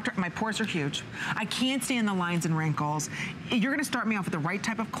said, doctor, my pores are huge. I can't stand the lines and wrinkles. You're going to start me off with the right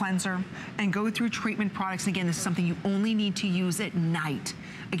type of cleanser and go through treatment products. And again, this is something you only need to use at night.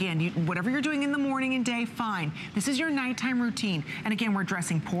 Again, whatever you're doing in the morning and day, fine. This is your nighttime routine. And again, we're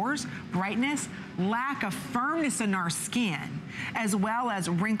addressing pores, brightness, lack of firmness in our skin, as well as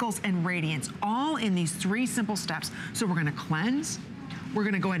wrinkles and radiance, all in these 3 simple steps. So we're gonna cleanse, we're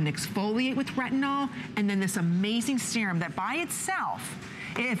gonna go ahead and exfoliate with retinol, and then this amazing serum that by itself,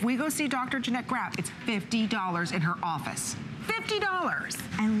 if we go see Dr. Jeanette Graf, it's $50 in her office. $50!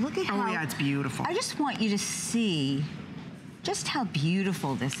 And look at how... Oh yeah, it's beautiful. I just want you to see just how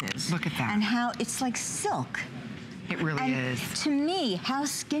beautiful this is. Look at that. And how it's like silk. It really is. To me, how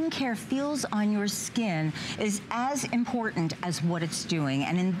skincare feels on your skin is as important as what it's doing.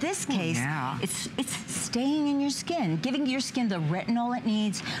 And in this case, it's staying in your skin, giving your skin the retinol it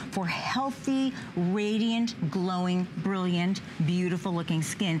needs for healthy, radiant, glowing, brilliant, beautiful looking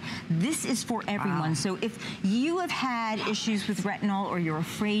skin. This is for everyone. So if you have had issues with retinol or you're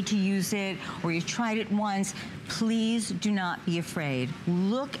afraid to use it or you tried it once, please do not be afraid.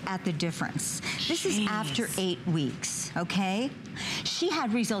 Look at the difference. This is after 8 weeks, okay? She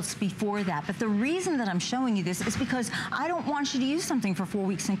had results before that, but the reason that I'm showing you this is because I don't want you to use something for 4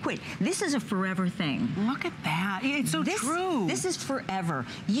 weeks and quit. This is a forever thing. Look at that. It's so true. This is forever.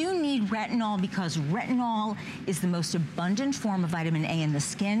 You need retinol because retinol is the most abundant form of vitamin A in the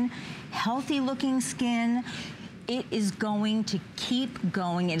skin. Healthy looking skin. It is going to keep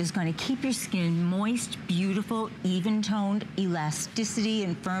going. It is going to keep your skin moist, beautiful, even-toned, elasticity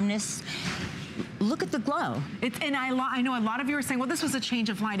and firmness. look at the glow. And I know a lot of you are saying, well, this was a change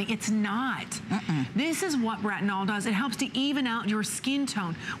of lighting. It's not. This is what retinol does. It helps to even out your skin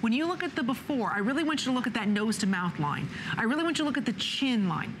tone. When you look at the before, I really want you to look at that nose to mouth line. I really want you to look at the chin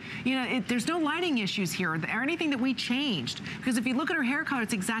line. You know, there's no lighting issues here or anything that we changed. Because if you look at her hair color,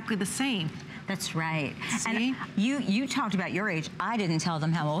 it's exactly the same. That's right. See? And you talked about your age. I didn't tell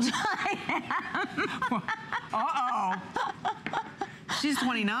them how old I am. Uh-oh. She's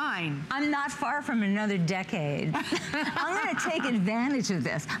 29. I'm not far from another decade. I'm going to take advantage of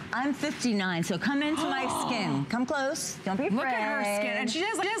this. I'm 59, so come into my skin. Come close. Don't be afraid. Look at her skin. And she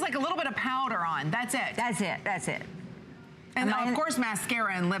has like a little bit of powder on. That's it. That's it. That's it. And of course,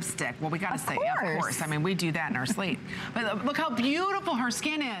 mascara and lipstick. Well, we got to say, of course. I mean, we do that in our sleep. But look how beautiful her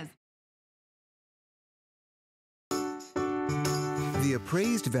skin is. The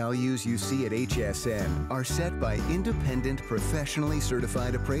appraised values you see at HSN are set by independent, professionally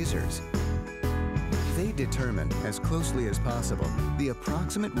certified appraisers. They determine, as closely as possible, the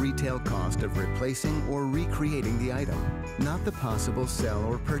approximate retail cost of replacing or recreating the item, not the possible sell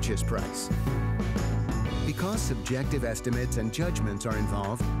or purchase price. Because subjective estimates and judgments are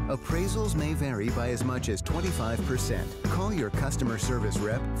involved, appraisals may vary by as much as 25%. Call your customer service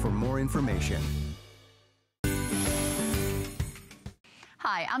rep for more information.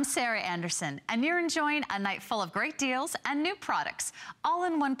 Hi, I'm Sarah Anderson, and you're enjoying a night full of great deals and new products, all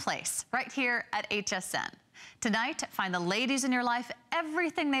in one place, right here at HSN. Tonight, find the ladies in your life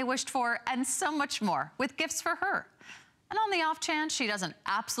everything they wished for and so much more with gifts for her. And on the off chance she doesn't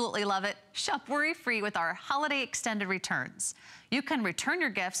absolutely love it, shop worry-free with our holiday extended returns. You can return your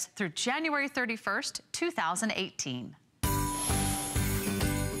gifts through January 31st, 2018.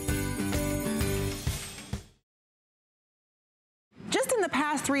 Just in the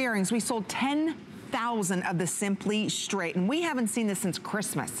past 3 airings, we sold 10,000 of the Simply Straight, and we haven't seen this since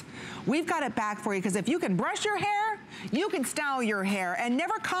Christmas. We've got it back for you, because if you can brush your hair, you can style your hair and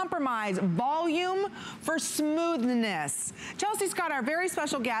never compromise volume for smoothness. Chelsea Scott, our very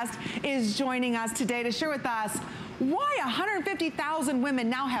special guest, is joining us today to share with us why 150,000 women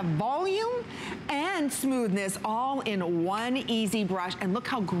now have volume and smoothness all in one easy brush. And look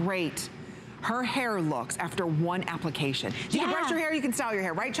how great her hair looks after one application. You can brush your hair, you can style your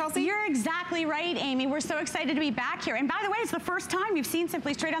hair, right, Chelsea? You're exactly right, Amy. We're so excited to be back here. And by the way, it's the first time you've seen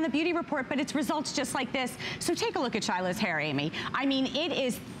Simply Straight on the Beauty Report, but it's results just like this. So take a look at Shyla's hair, Amy. I mean, it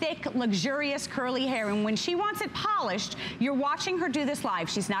is thick, luxurious, curly hair. And when she wants it polished, you're watching her do this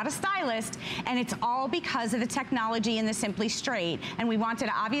live. She's not a stylist, and it's all because of the technology in the Simply Straight. And we wanted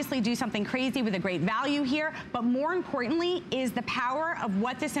to obviously do something crazy with a great value here, but more importantly is the power of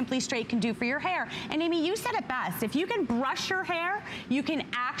what the Simply Straight can do for your hair. And Amy, you said it best. If you can brush your hair, you can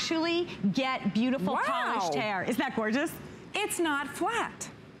actually get beautiful polished hair. Isn't that gorgeous? It's not flat.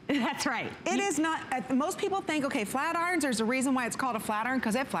 That's right. It is not. Most people think, okay, flat irons, there's a reason why it's called a flat iron,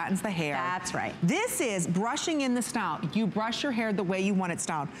 because it flattens the hair. That's right. This is brushing in the style. You brush your hair the way you want it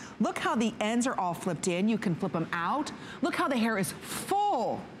styled. Look how the ends are all flipped in. You can flip them out. Look how the hair is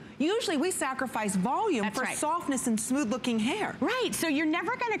full. Usually we sacrifice volume for softness and smooth looking hair. Right, so you're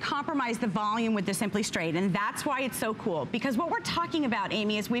never gonna compromise the volume with the Simply Straight, and that's why it's so cool. Because what we're talking about,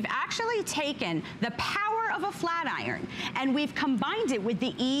 Amy, is we've actually taken the power of a flat iron and we've combined it with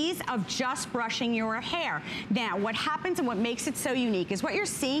the ease of just brushing your hair. Now, what happens and what makes it so unique is what you're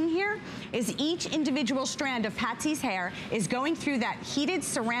seeing here is each individual strand of Patsy's hair is going through that heated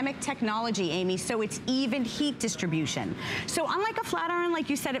ceramic technology, Amy, so it's even heat distribution. So unlike a flat iron, like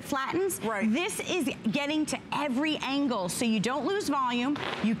you said, it flattens. Right. This is getting to every angle, so you don't lose volume.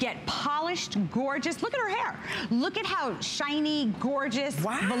 You get polished, gorgeous. Look at her hair. Look at how shiny, gorgeous,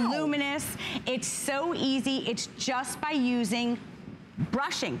 voluminous. It's so easy. It's just by using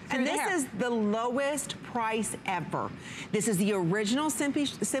brushing through the hair. And this is the lowest price ever. This is the original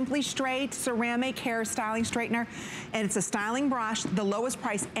Simply Straight ceramic hair styling straightener, and it's a styling brush, the lowest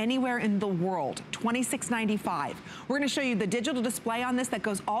price anywhere in the world, $26.95. We're gonna show you the digital display on this that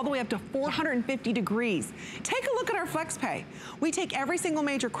goes all the way up to 450 degrees. Take a look at our FlexPay. We take every single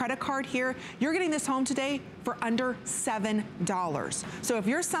major credit card here. You're getting this home today for under $7. So if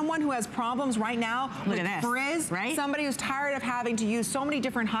you're someone who has problems right now with frizz, somebody who's tired of having to use so many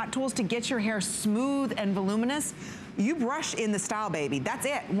different hot tools to get your hair smooth and voluminous, you brush in the style, baby. That's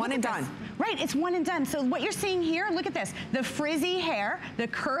it, one and done. Right, it's one and done. So what you're seeing here, look at this. The frizzy hair, the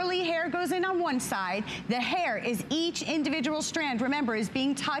curly hair goes in on one side. The hair is each individual strand, remember, is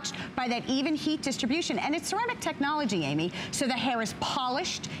being touched by that even heat distribution. And it's ceramic technology, Amy. So the hair is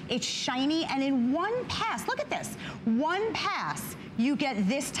polished, it's shiny, and in one pass, look at this. One pass, you get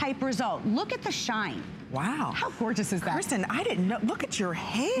this type result. Look at the shine. Wow. How gorgeous is that? Kristen, I didn't know. Look at your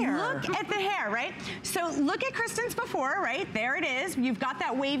hair. Look at the hair, right? So look at Kristen's before, right? There it is. You've got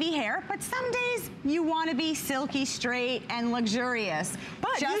that wavy hair, but some days you want to be silky straight and luxurious.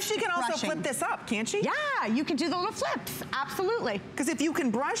 But she can also flip this up, can't she? Yeah, you can do the little flips. Absolutely. Because if you can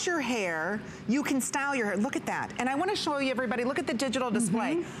brush your hair, you can style your hair. Look at that. And I want to show you, everybody, look at the digital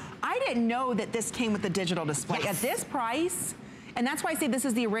display. I didn't know that this came with the digital display. At this price, and that's why I say this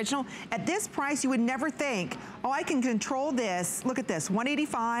is the original. At this price, you would never think, oh, I can control this. Look at this,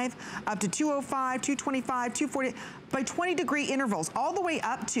 185 up to 205, 225, 240, by 20-degree intervals, all the way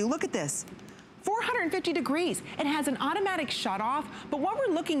up to, look at this, 450 degrees. It has an automatic shut-off, but what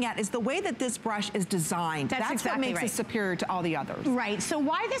we're looking at is the way that this brush is designed. That's exactly what makes it superior to all the others. Right, so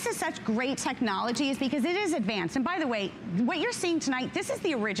why this is such great technology is because it is advanced. And by the way, what you're seeing tonight, this is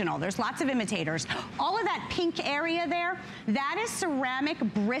the original. There's lots of imitators. All of that pink area there, that is ceramic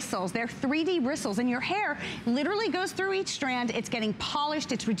bristles. They're 3D bristles, and your hair literally goes through each strand. It's getting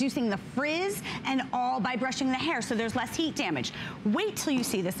polished, it's reducing the frizz, and all by brushing the hair, so there's less heat damage. Wait till you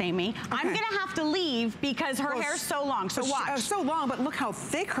see this, Amy. Okay. I'm gonna have to leave because her hair's so long, so watch. So long, but look how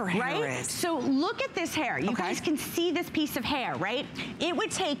thick her hair is. So look at this hair. You guys can see this piece of hair, right? It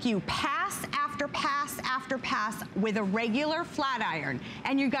would take you pass after pass after pass with a regular flat iron.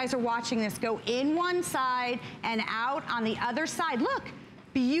 And you guys are watching this go in one side and out on the other side. Look.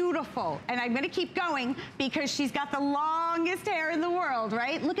 Beautiful. And I'm gonna keep going because she's got the longest hair in the world,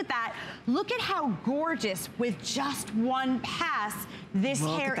 right? Look at that. Look at how gorgeous with just one pass this hair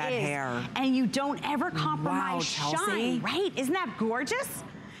is. Look at that hair. And you don't ever compromise shine, right? Isn't that gorgeous?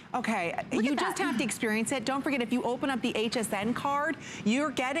 Okay, you just have to experience it. Don't forget, if you open up the HSN card,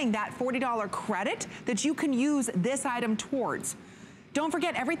 you're getting that $40 credit that you can use this item towards. Don't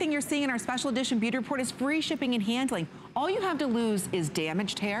forget, everything you're seeing in our special edition beauty report is free shipping and handling. All you have to lose is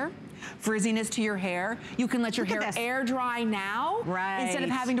damaged hair, frizziness to your hair. You can let your hair air dry now. Right. Instead of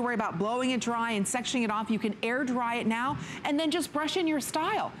having to worry about blowing it dry and sectioning it off, you can air dry it now and then just brush in your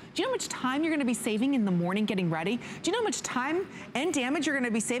style. Do you know how much time you're gonna be saving in the morning getting ready? Do you know how much time and damage you're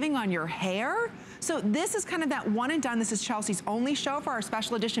gonna be saving on your hair? So this is kind of that one and done. This is Chelsea's only show for our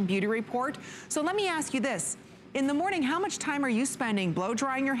special edition beauty report. So let me ask you this. In the morning, how much time are you spending blow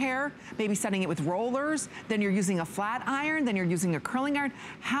drying your hair, maybe setting it with rollers, then you're using a flat iron, then you're using a curling iron?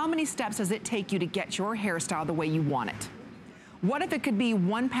 How many steps does it take you to get your hairstyle the way you want it? What if it could be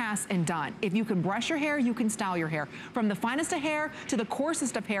one pass and done? If you can brush your hair, you can style your hair. From the finest of hair to the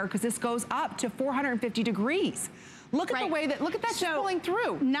coarsest of hair, because this goes up to 450 degrees. Look at the way that, look at that pulling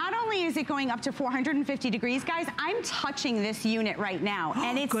through. Not only is it going up to 450 degrees, guys, I'm touching this unit right now,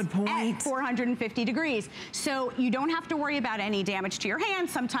 and it's at 450 degrees. So you don't have to worry about any damage to your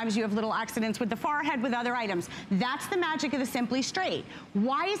hands. Sometimes you have little accidents with the forehead with other items. That's the magic of the Simply Straight.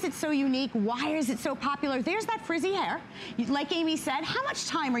 Why is it so unique? Why is it so popular? There's that frizzy hair. Like Amy said, how much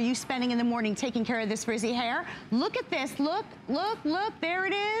time are you spending in the morning taking care of this frizzy hair? Look at this, look, look, look, there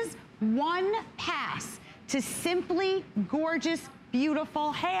it is. One pass to simply gorgeous,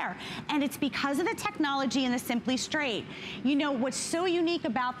 beautiful hair. And it's because of the technology in the Simply Straight. You know, what's so unique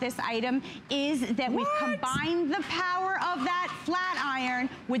about this item is that we've combined the power of that flat iron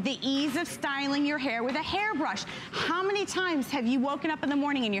with the ease of styling your hair with a hairbrush. How many times have you woken up in the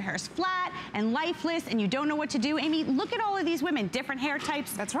morning and your hair's flat and lifeless and you don't know what to do? Amy, look at all of these women, different hair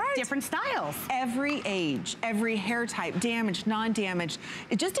types, different styles. Every age, every hair type, damaged, non-damaged.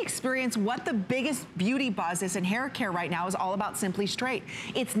 Just experience what the biggest beauty buzz is in hair care right now is all about Simply Straight.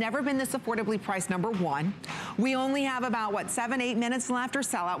 It's never been this affordably priced, number one. We only have about, what, 7-8 minutes left or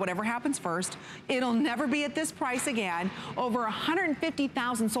sellout, whatever happens first. It'll never be at this price again. Over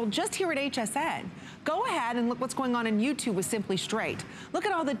 150,000 sold just here at HSN. Go ahead and look what's going on in YouTube with Simply Straight. Look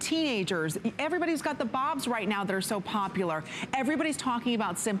at all the teenagers. Everybody's got the bobs right now that are so popular. Everybody's talking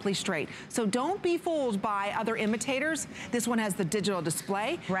about Simply Straight. So don't be fooled by other imitators. This one has the digital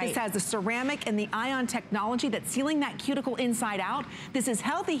display. This has the ceramic and the ion technology that's sealing that cuticle inside out. This is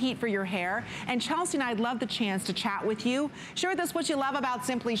healthy heat for your hair. And Chelsea and I'd love the chance to chat with you. Share with us what you love about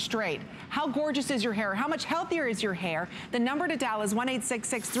Simply Straight. How gorgeous is your hair? How much healthier is your hair? The number to dial is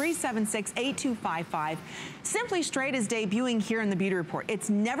 1-866-376-8255. Simply Straight is debuting here in the Beauty Report. It's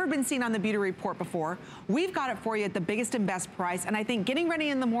never been seen on the Beauty Report before. We've got it for you at the biggest and best price. And I think getting ready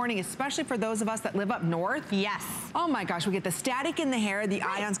in the morning, especially for those of us that live up north. Yes. Oh my gosh, we get the static in the hair. The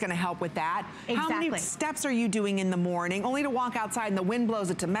ion's gonna help with that. How many steps are you doing in the morning? Only to walk outside and the wind blows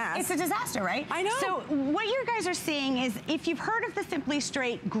it to mess. It's a disaster, right? I know. So what you guys are seeing is, if you've heard of the Simply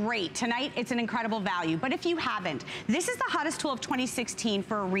Straight, great. Tonight, it's an incredible value. But if you haven't, this is the hottest tool of 2016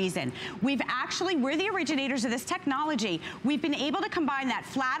 for a reason. We've actually we're the originators of this technology. We've been able to combine that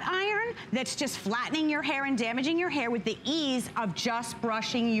flat iron that's just flattening your hair and damaging your hair with the ease of just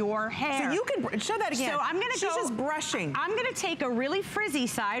brushing your hair. So you can, show that again. So I'm gonna She's just brushing. I'm gonna take a really frizzy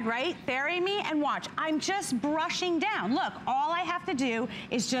side, right there, Amy, and watch. I'm just brushing down. Look, all I have to do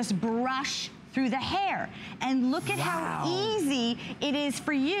is just brush through the hair. And look at how easy it is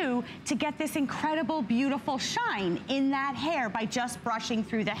for you to get this incredible, beautiful shine in that hair by just brushing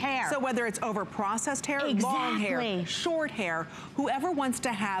through the hair. So whether it's over processed hair, long hair, short hair, whoever wants to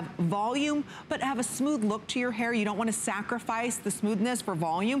have volume, but have a smooth look to your hair, you don't want to sacrifice the smoothness for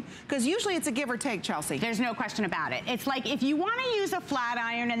volume, because usually it's a give or take, Chelsea. There's no question about it. It's like if you want to use a flat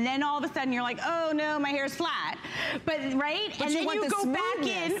iron and then all of a sudden you're like, oh no, my hair's flat. But right? But and then you go back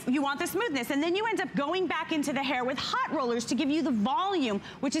in, you want the smoothness. And then you end up going back into the hair with hot rollers to give you the volume,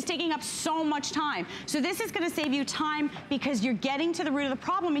 which is taking up so much time. So this is going to save you time because you're getting to the root of the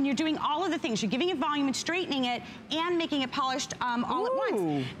problem and you're doing all of the things. You're giving it volume and straightening it and making it polished all at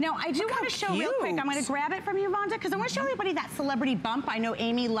once. Now, I do want to show real quick. I'm going to grab it from you, Vonda, because I want to show everybody that celebrity bump. I know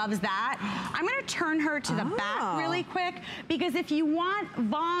Amy loves that. I'm going to turn her to the back really quick because if you want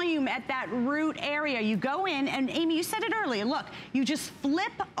volume at that root area, you go in and Amy, you said it earlier. Look, you just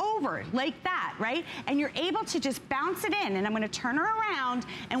flip over like that, right? And you're able to just bounce it in. And I'm going to turn her around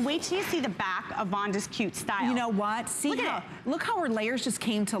and wait till you see the back of Vonda's cute style. You know what? See look how her layers just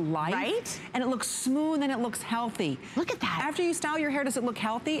came to life. Right? And it looks smooth and it looks healthy. Look at that. After you style your hair, does it look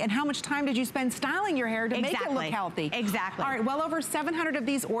healthy? And how much time did you spend styling your hair to make it look healthy? Exactly. All right, well over 700 of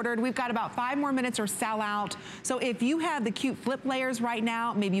these ordered. We've got about 5 more minutes or sell out. So if you have the cute flip layers right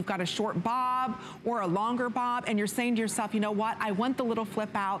now, maybe you've got a short bob or a longer bob, and you're saying to yourself, you know what? I want the little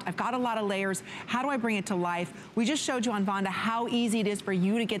flip out. I've got a lot of layers. How do I bring it to life? We just showed you on Vonda how easy it is for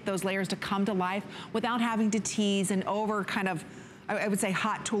you to get those layers to come to life without having to tease and over kind of, I would say,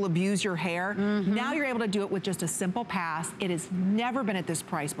 hot tool abuse your hair. Now you're able to do it with just a simple pass. It has never been at this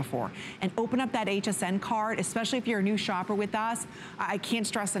price before. And open up that HSN card, especially if you're a new shopper with us. I can't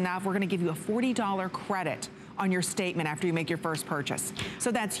stress enough, we're gonna give you a $40 credit on your statement after you make your first purchase.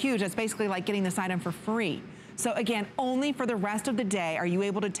 So that's huge. That's basically like getting this item for free. So again, only for the rest of the day are you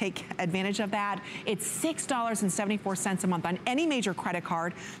able to take advantage of that. It's $6.74 a month on any major credit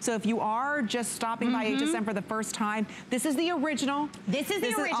card. So if you are just stopping by HSN for the first time, this is the original. This is the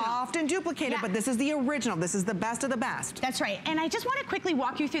original. This is often duplicated, but this is the original. This is the best of the best. That's right. And I just want to quickly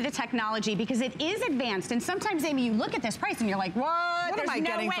walk you through the technology because it is advanced. And sometimes, Amy, you look at this price and you're like, what? What am I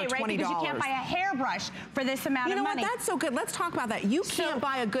getting for $20? Right? Because you can't buy a hairbrush for this amount of money. You know what? That's so good. Let's talk about that. You can't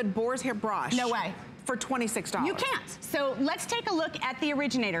buy a good boar's hair brush. No way. For $26. You can't. So let's take a look at the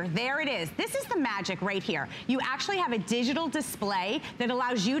originator. There it is. This is the magic right here. You actually have a digital display that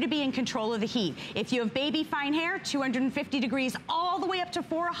allows you to be in control of the heat. If you have baby fine hair, 250 degrees, all the way up to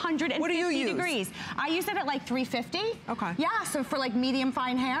 450 what do you use? degrees. I use it at like 350. Okay. Yeah, so for like medium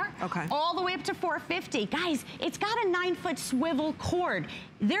fine hair. Okay. All the way up to 450. Guys, it's got a 9-foot swivel cord.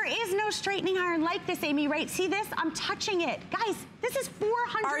 There is no straightening iron like this, Amy, right? See this? I'm touching it. Guys, this is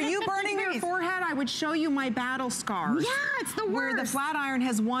 450 Are you burning degrees. your forehead? I would show you my battle scars. Yeah, it's the worst. Where the flat iron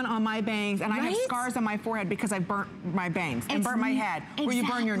has won on my bangs, and I have scars on my forehead because I burnt my bangs and burnt my head. Where you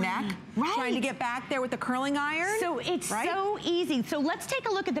burn your neck, trying to get back there with the curling iron. So it's so easy. So let's take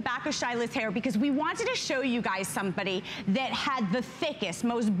a look at the back of Shyla's hair because we wanted to show you guys somebody that had the thickest,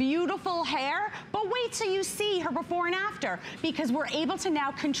 most beautiful hair, but wait till you see her before and after because we're able to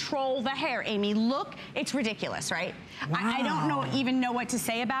now control the hair. Amy, look, it's ridiculous, right? Wow. I don't even know what to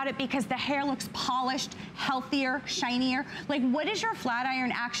say about it because the hair looks polished, healthier, shinier. Like, what is your flat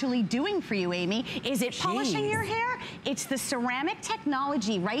iron actually doing for you, Amy? Is it polishing your hair? It's the ceramic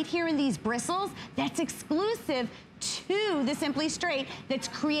technology right here in these bristles that's exclusive to the Simply Straight that's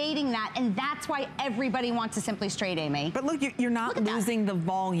creating that, and that's why everybody wants a Simply Straight, Amy. But look, you're not losing the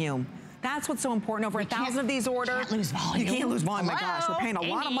volume. That's what's so important. Over 1,000 of these orders. You can't lose volume. You can't lose volume. My gosh, we're paying a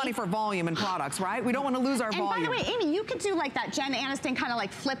lot of money for volume and products, right? We don't want to lose our volume. And by the way, Amy, you could do like that Jen Aniston kind of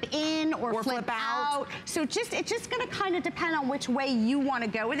like flip in or flip out. So it's just going to kind of depend on which way you want to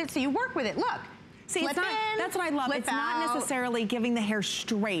go with it. So you work with it. Look. See, it's not, that's what I love. It's not necessarily giving the hair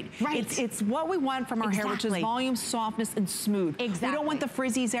straight. Right. It's what we want from our hair, which is volume, softness, and smooth. Exactly. We don't want the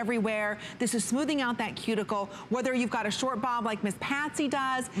frizzies everywhere. This is smoothing out that cuticle. Whether you've got a short bob like Miss Patsy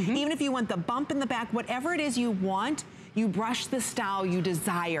does, even if you want the bump in the back, whatever it is you want, you brush the style you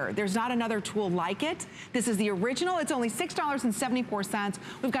desire. There's not another tool like it. This is the original. It's only $6.74.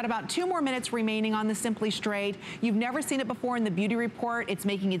 We've got about 2 more minutes remaining on the Simply Straight. You've never seen it before in the beauty report. It's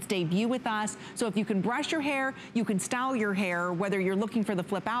making its debut with us. So if you can brush your hair, you can style your hair, whether you're looking for the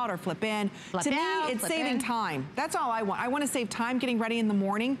flip out or flip in. To me, it's saving time. That's all I want. I want to save time getting ready in the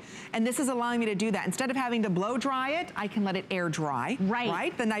morning, and this is allowing me to do that. Instead of having to blow dry it, I can let it air dry,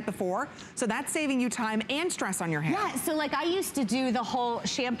 right, the night before. So that's saving you time and stress on your hair. Yeah, so like I used to do the whole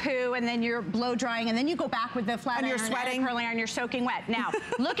shampoo and then you're blow drying and then you go back with the flat iron, you're sweating, and curling iron, you're soaking wet. Now,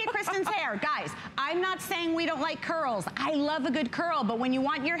 look at Kristen's hair. Guys, I'm not saying we don't like curls. I love a good curl, but when you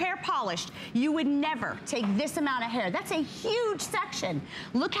want your hair polished, you would never take this amount of hair. That's a huge section.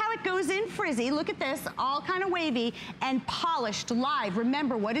 Look how it goes in frizzy. Look at this, all kind of wavy and polished live.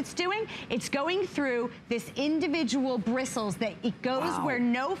 Remember what it's doing? It's going through this individual bristles that it goes where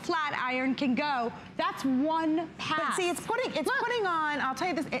no flat iron can go. That's one pass. But see, it's putting on, I'll tell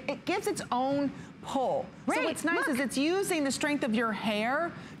you this, it gives its own pull. So what's nice is it's using the strength of your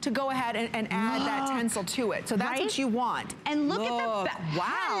hair to go ahead and add that tensile to it. So that's what you want. And look at the,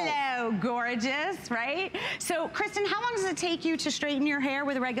 hello, gorgeous, right? So Kristen, how long does it take you to straighten your hair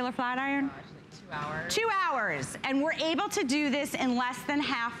with a regular flat iron? 2 hours. 2 hours, and we're able to do this in less than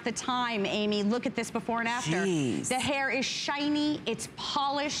half the time, Amy. Look at this before and after. Jeez. The hair is shiny, it's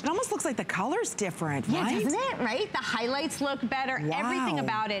polished. It almost looks like the color's different, right? Yeah, doesn't it, right? The highlights look better, everything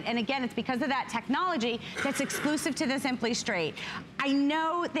about it. And again, it's because of that technology that's exclusive to the Simply Straight. I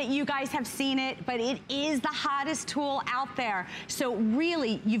know that you guys have seen it, but it is the hottest tool out there. So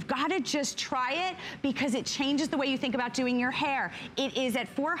really, you've got to just try it because it changes the way you think about doing your hair. It is at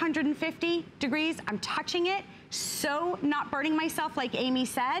 450 degrees. I'm touching it, so not burning myself like Amy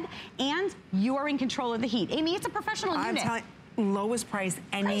said, and you're in control of the heat. Amy, it's a professional unit. Lowest price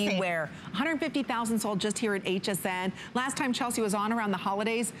anywhere. 150,000 sold just here at HSN. Last time Chelsea was on around the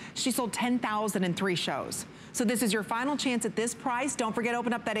holidays, she sold 10,000 in 3 shows. So this is your final chance at this price. Don't forget,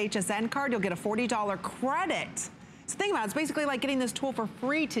 open up that HSN card. You'll get a $40 credit. So think about it, it's basically like getting this tool for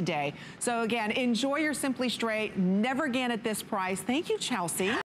free today. So again, enjoy your Simply Straight. Never again at this price. Thank you, Chelsea.